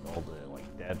story about all the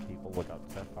like dead people that got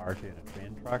set fire to in a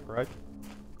train track, right?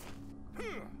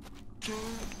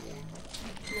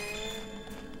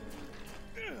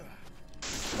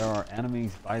 There are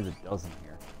enemies by the dozen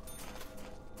here.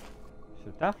 So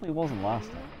it definitely wasn't last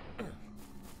time.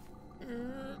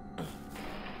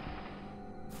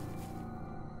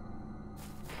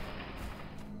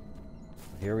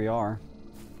 But here we are.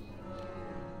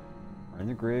 We're in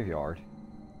the graveyard.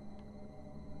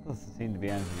 Doesn't seem to be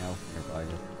anything else nearby,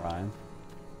 just Brian.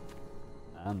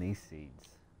 And these seeds.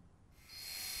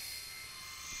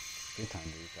 Good time to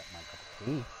eat that my cup of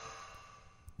tea.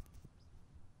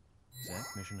 Zach,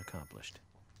 mission accomplished.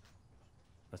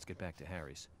 Let's get back to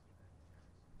Harry's.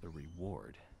 The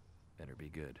reward better be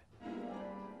good.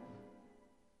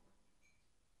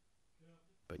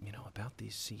 But you know about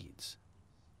these seeds.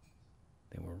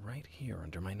 They were right here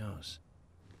under my nose.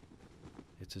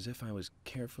 It's as if I was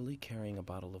carefully carrying a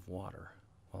bottle of water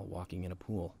while walking in a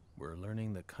pool. We're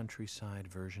learning the countryside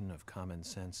version of common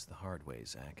sense the hard way,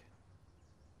 Zach.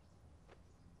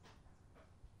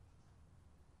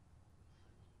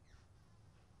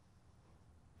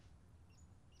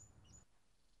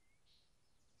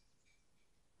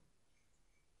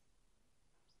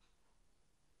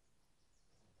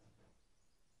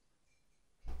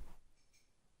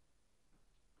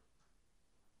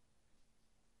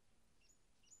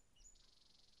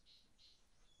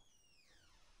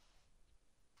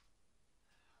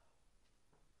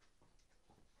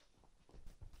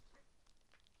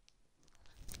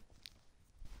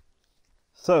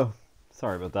 So,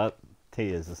 sorry about that. Tea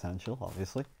is essential,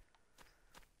 obviously.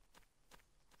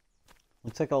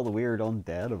 Looks like all the weird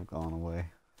undead have gone away.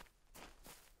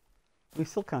 We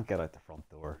still can't get out the front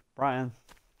door. Brian,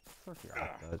 sort your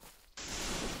act out.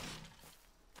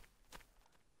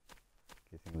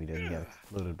 Good thing we didn't get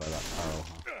exploded by that barrel,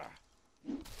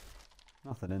 huh?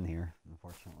 Nothing in here,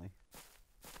 unfortunately.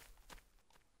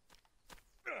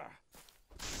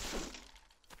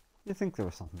 You'd think there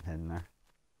was something hidden there.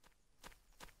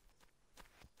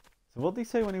 So what did he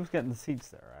say when he was getting the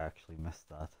seeds there? I actually missed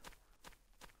that.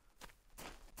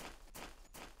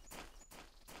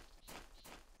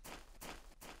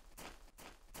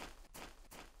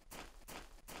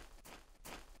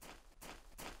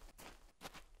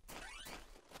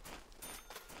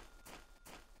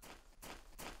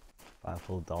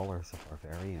 $5 of our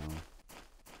very own.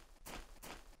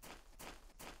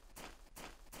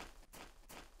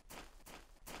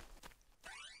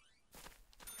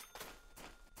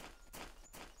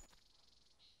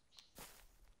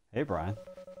 Hey Brian,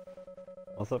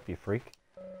 what's up, you freak?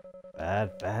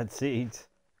 Bad seeds.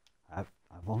 I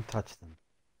won't touch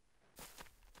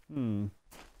them.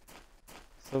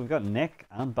 So we've got Nick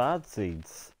and bad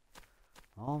seeds.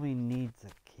 All we need's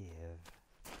a cave.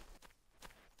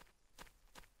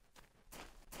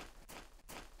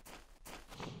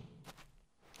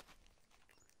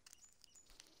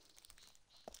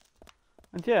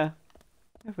 And yeah,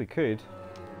 if we could.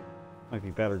 Might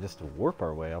be better just to warp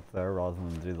our way up there rather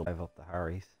than do the drive up to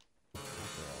Harry's.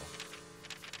 After all,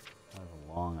 that was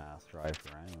a long ass drive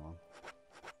for anyone.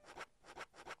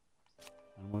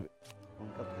 And when we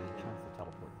got the chance to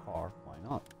teleport a car, why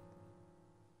not?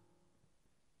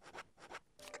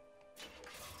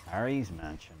 Harry's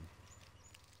mansion.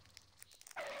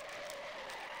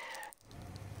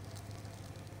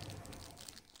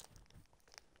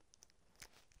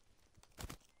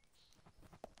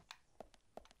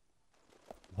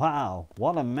 Wow,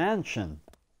 what a mansion!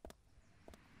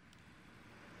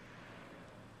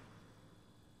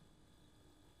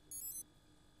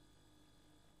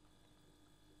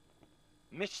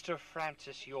 Mr.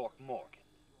 Francis York Morgan,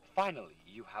 finally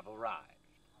you have arrived.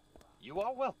 You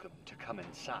are welcome to come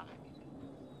inside.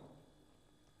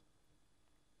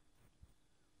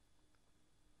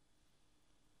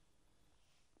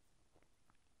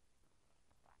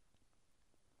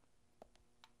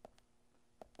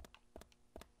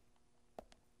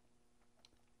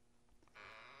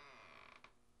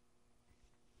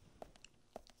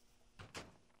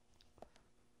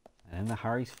 And in the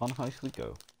Harry's Funhouse we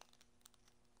go.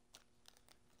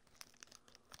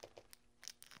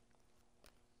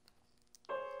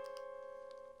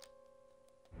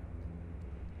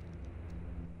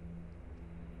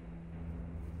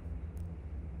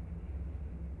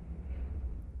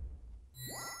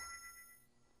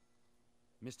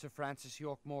 Mr. Francis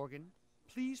York Morgan,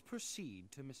 please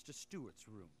proceed to Mr. Stewart's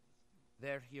room.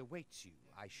 There he awaits you,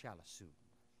 I shall assume.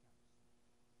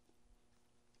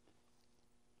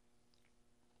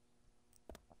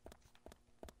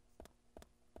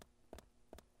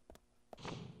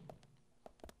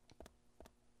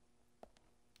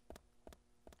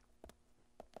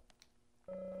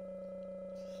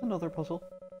 There's another puzzle.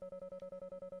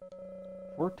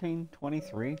 14,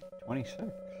 23, 26.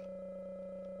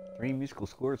 3 musical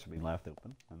scores have been left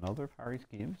open. Another of Harry's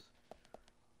games.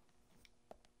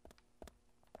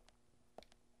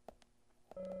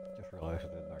 Just realized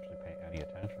I didn't actually pay any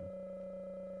attention.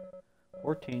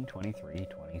 14, 23,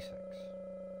 26.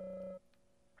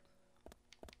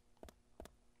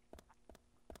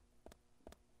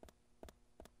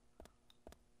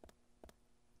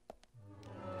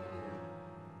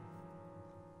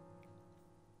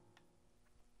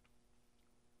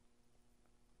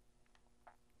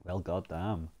 Well,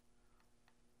 goddamn.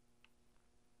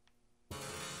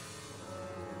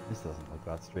 This doesn't look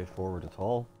that straightforward at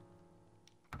all.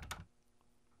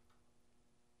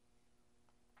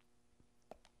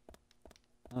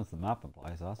 As the map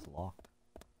implies, that's locked.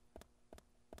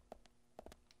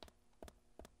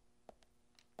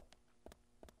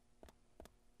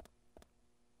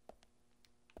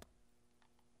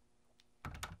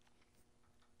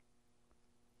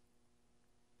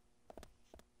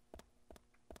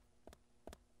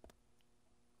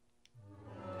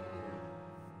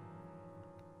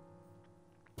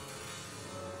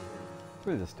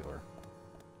 Through this door.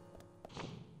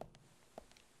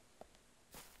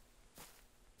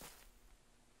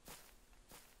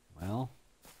 Well,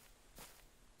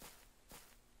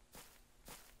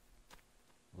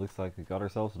 looks like we got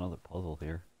ourselves another puzzle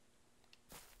here.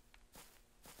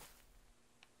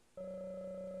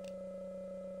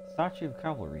 Statue of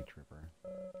Cavalry Trooper.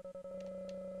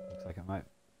 Looks like it might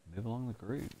move along the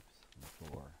grooves on the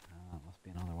floor. Ah, it must be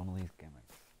another one of these gimmicks.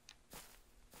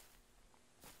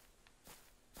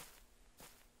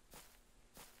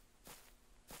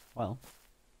 Well,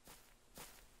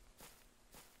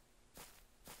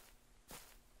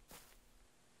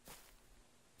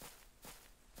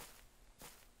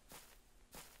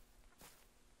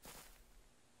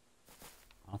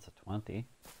 that's a 20.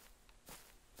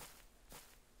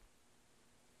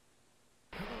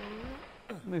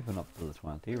 Moving up to the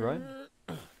 20, right?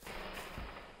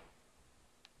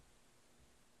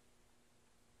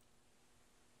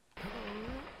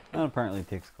 And apparently it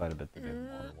takes quite a bit to get them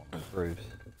onto one of the grooves.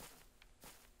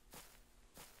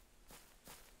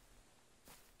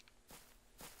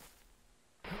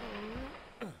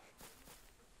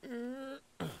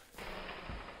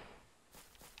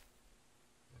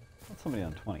 That's somebody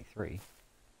on 23.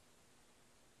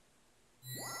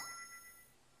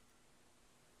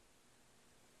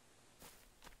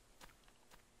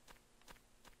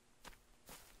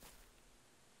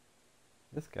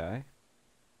 This guy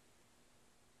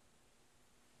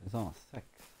is on a 6.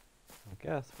 I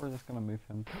guess we're just gonna move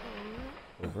him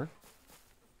over.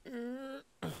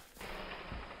 And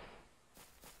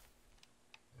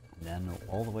then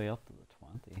all the way up to the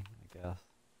 20, I guess.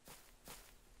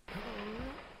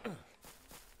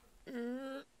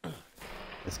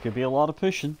 This could be a lot of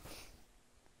pushing.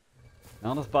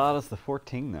 Not as bad as the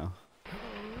 14 though.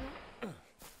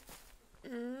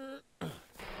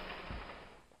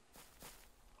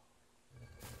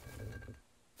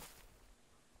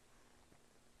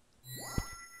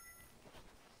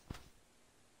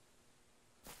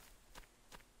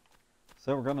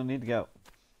 So we're gonna need to get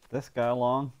this guy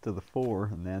along to the 4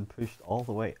 and then pushed all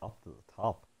the way up to the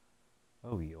top.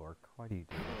 Oh, York, why do you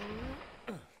do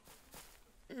this?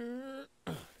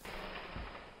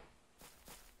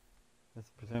 This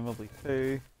is presumably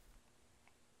 2.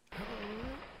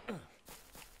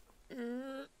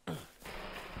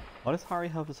 Why does Harry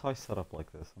have his house set up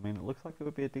like this? I mean, it looks like it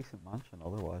would be a decent mansion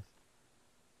otherwise.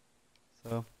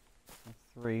 So, that's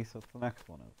 3, so it's the next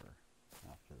one over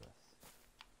after this.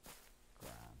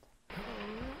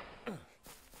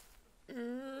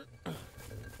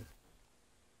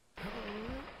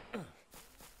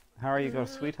 Harry, you got a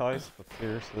sweet house, but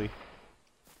seriously,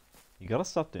 you gotta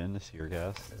stop doing this to your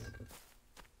guests.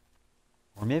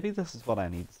 Or maybe this is what I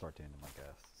need to start doing to my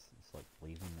guests. It's like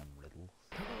leaving them riddles.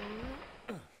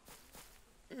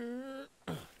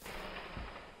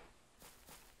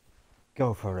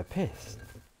 Go for a piss,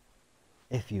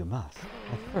 if you must.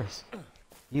 But first,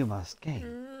 you must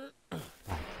gain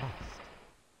my trust.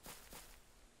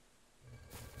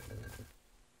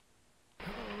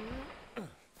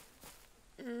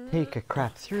 Take a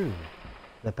crap through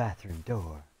the bathroom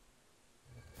door.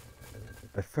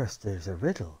 But first there's a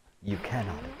riddle you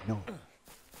cannot ignore.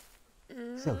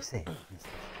 So say, Mr.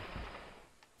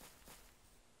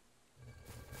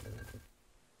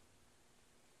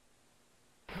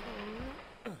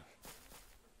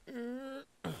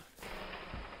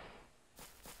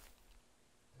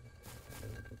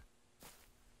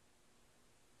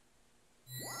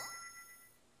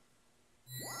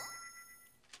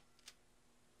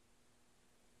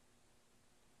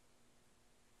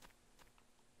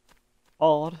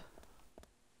 odd.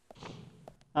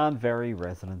 And very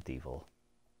Resident Evil.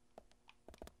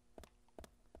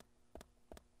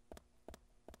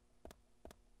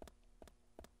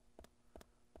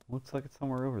 Looks like it's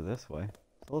somewhere over this way.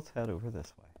 So let's head over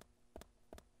this way.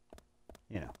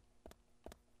 You know,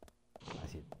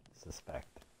 as you'd suspect.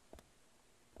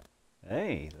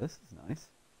 Hey, this is nice.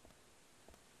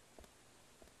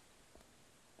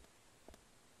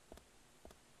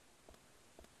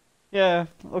 Yeah,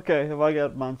 okay, if I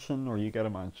get a mansion or you get a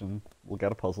mansion, we'll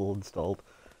get a puzzle installed.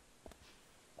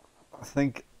 I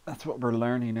think that's what we're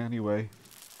learning anyway.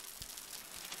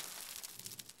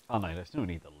 Oh no, there's no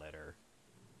need to letter.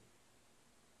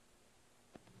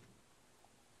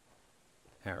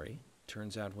 Harry,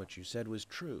 turns out what you said was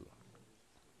true,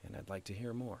 and I'd like to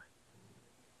hear more.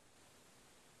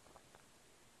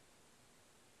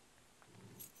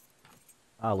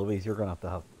 Ah, Louise, you're gonna have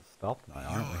to stop now,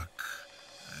 aren't we?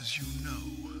 As you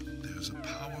know, there's a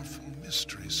powerful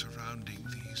mystery surrounding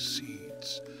these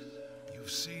seeds. You've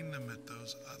seen them at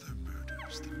those other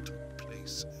murders that took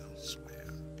place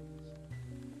elsewhere.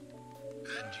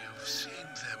 And you've seen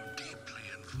them deeply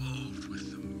involved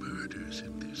with the murders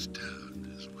in this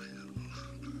town as well.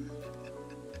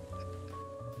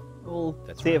 We'll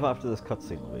That's save right. after this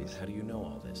cutscene, Louise. How do you know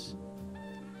all this?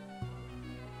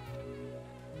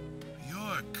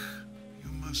 York,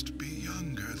 you must be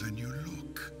younger than you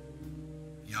look.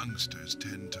 Youngsters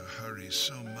tend to hurry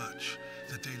so much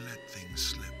that they let things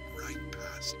slip right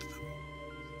past them.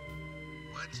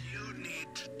 What you need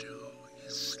to do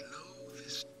is slow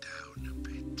this down a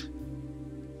bit.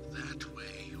 That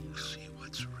way you'll see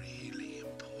what's really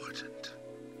important.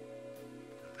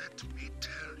 Let me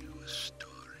tell you a story.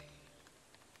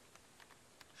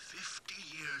 50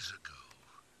 years ago,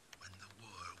 when the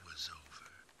war was over,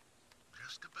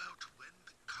 just about when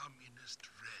the communist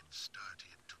Red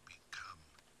started to become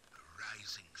a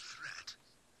rising threat,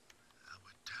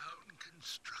 our town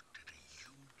constructed a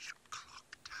huge clock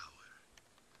tower.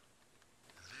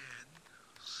 Then,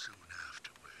 soon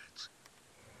afterwards,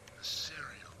 a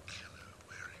serial killer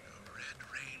wearing a red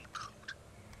raincoat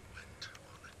went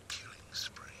on a killing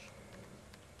spree.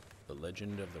 The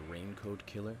legend of the Raincoat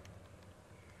Killer?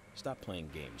 Stop playing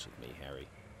games with me, Harry.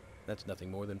 That's nothing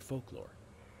more than folklore.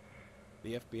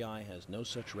 The FBI has no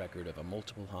such record of a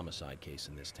multiple homicide case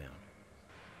in this town.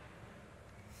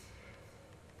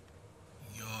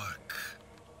 York,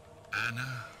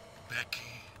 Anna,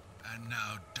 Becky, and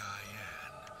now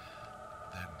Diane.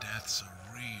 Their deaths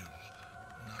are real,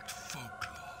 not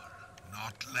folklore,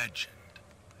 not legend.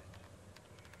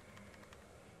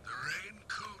 The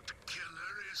Raincoat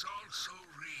Killer is also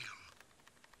real.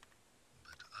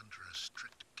 But under a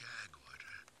strict gag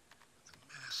order, the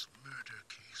mass murder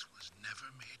case was never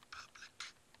made public.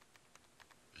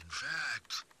 In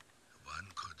fact, one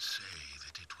could say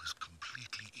that it was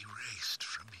completely erased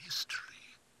from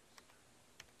history.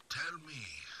 Tell me,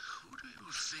 who do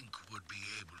you think would be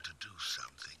able to do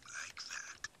something like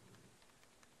that?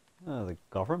 The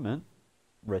government.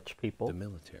 Rich people. The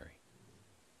military.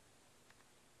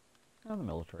 Oh, the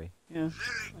military. Yeah,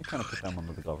 I kind of put them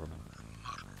under the government.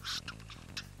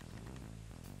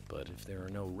 But if there are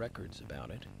no records about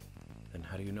it, then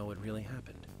how do you know it really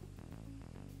happened?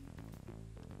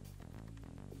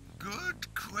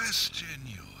 Good question,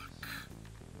 York.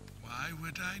 Why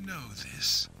would I know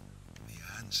this?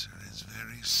 The answer is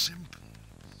very simple.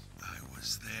 I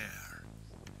was there.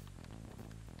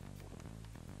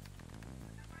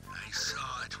 I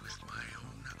saw it with my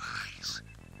own eyes.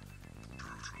 The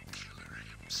brutal killer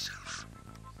himself.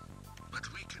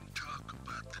 But we can talk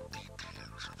about the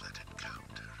details of that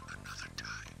encounter another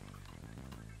time.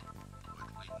 What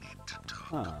we need to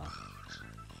talk about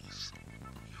is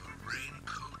your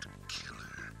Raincoat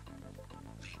Killer.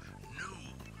 The new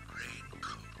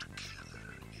Raincoat Killer,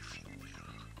 if you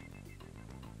will.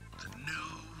 The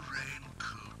new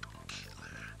Raincoat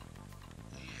Killer.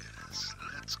 Yes,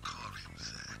 let's call him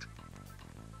that.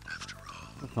 After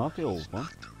all, It's not the old one.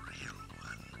 not the real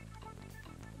one.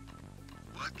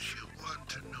 What you want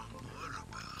to know more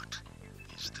about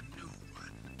is the new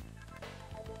one.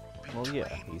 Well,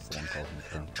 yeah, he's the one causing the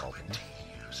current problem. 20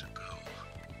 years ago,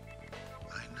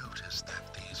 I noticed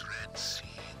that these red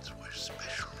seeds were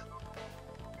special,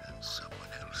 and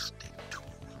someone else did too.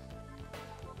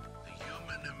 The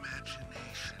human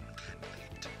imagination can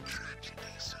lead to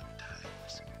tragedy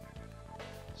sometimes.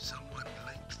 Someone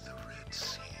linked the red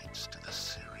seeds to the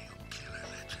serial killer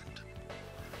legend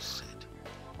and said,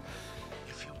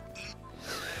 if you eat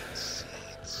the red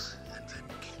seeds and then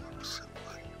kill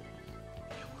someone,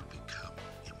 you will become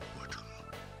immortal.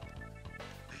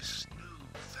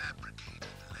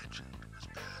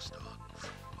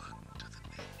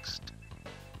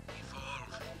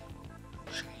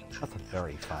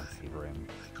 very fancy room.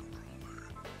 like a rumor.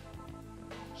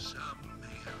 Some may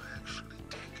have actually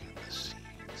taken the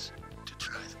seeds to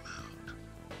try them out,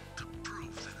 to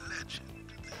prove the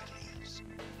legend, that is.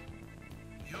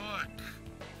 York,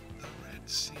 the red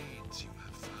seeds you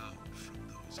have found from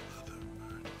those other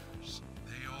murders,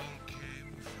 they all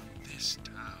came from this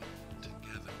town,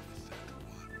 together with that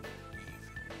one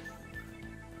evil rumor.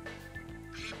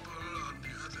 People on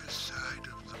the other side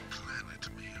of the planet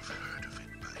may have heard of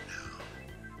it by now,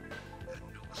 and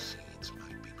new seeds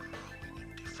might be growing in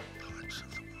different parts of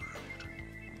the world.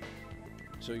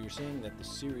 So you're saying that the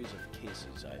series of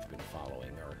cases I've been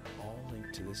following are all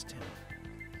linked to this town?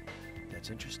 That's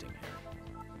interesting, Harry.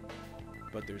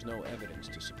 But there's no evidence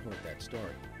to support that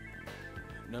story.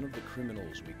 None of the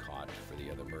criminals we caught for the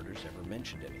other murders ever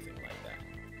mentioned anything like that.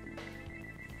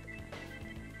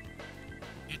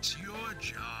 It's your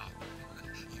job,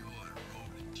 your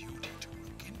role and duty to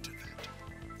look into that,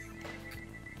 York.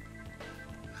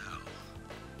 Now,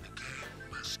 the game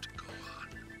must go on.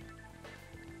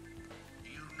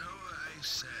 You know I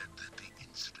said that the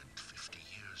incident 50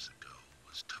 years ago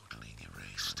was totally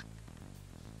erased.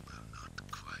 Well,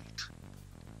 not quite.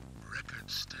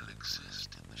 Records still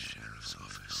exist in the sheriff's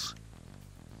office.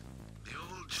 The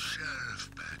old sheriff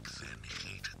back then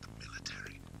hated the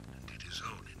military and did his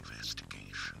own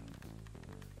investigation.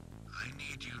 I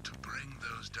need you to bring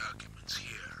those documents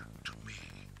here to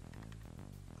me.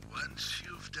 Once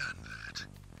you've done that,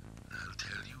 I'll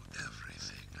tell you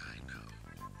everything I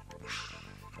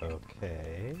know.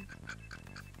 Okay.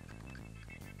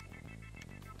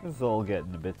 This is all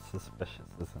getting a bit suspicious,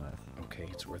 isn't it? Okay,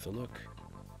 it's worth a look.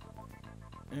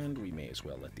 And we may as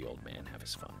well let the old man have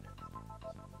his fun.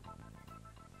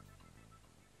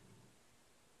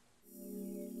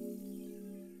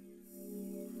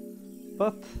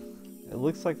 But it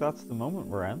looks like that's the moment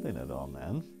we're ending it on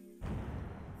then.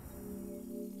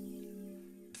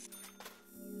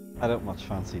 I don't much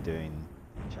fancy doing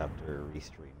chapter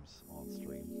restreams on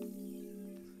stream.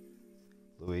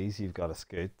 Louise, you've got a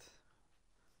scoot.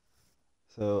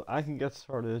 So I can get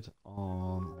started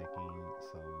on making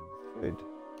some food.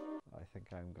 I think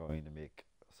I'm going to make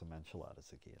some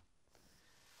enchiladas again.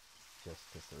 Just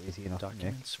because they're easy enough to make.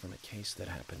 Documents from a case that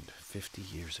happened 50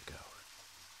 years ago.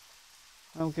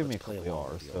 That'll give me a Let's play couple of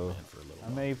along hours, with the old so man for a little I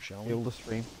may while, shall be able we? to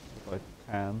stream about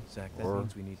 10 Zach, that or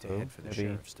means we need to so, head for the maybe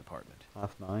sheriff's department.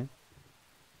 9:30.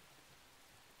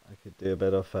 I could do a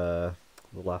bit of The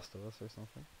Last of Us or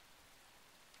something.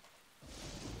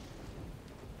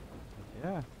 But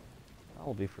yeah,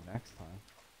 that'll be for next time.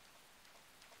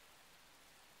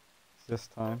 This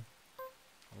time,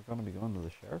 we're going to be going to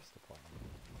the sheriff's department.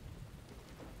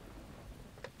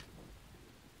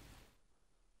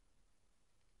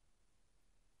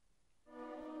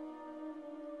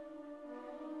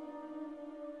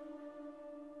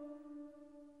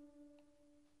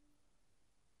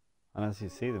 And as you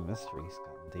see, the mystery's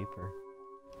gotten deeper.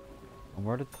 And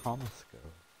where did Thomas go?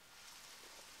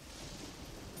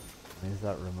 And is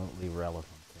that remotely relevant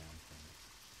to anything?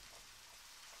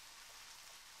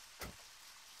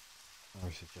 Or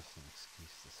is it just an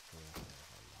excuse to screw up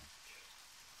their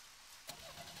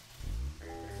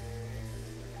lunch?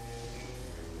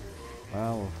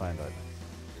 Well, we'll find out next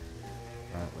time.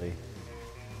 Apparently,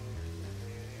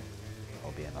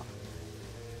 that'll be enough.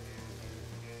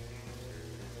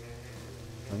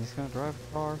 I'm just gonna drive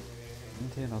a car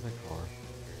into another car.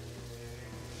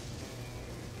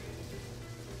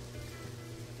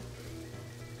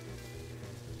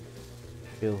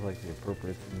 Feels like the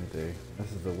appropriate thing to do.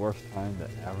 This is the worst time to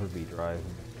ever be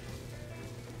driving.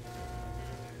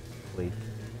 Fleet.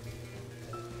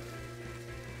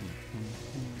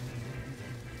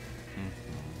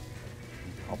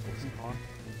 Helpless car,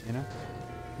 you know?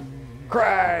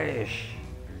 Crash!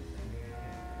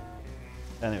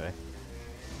 Anyway.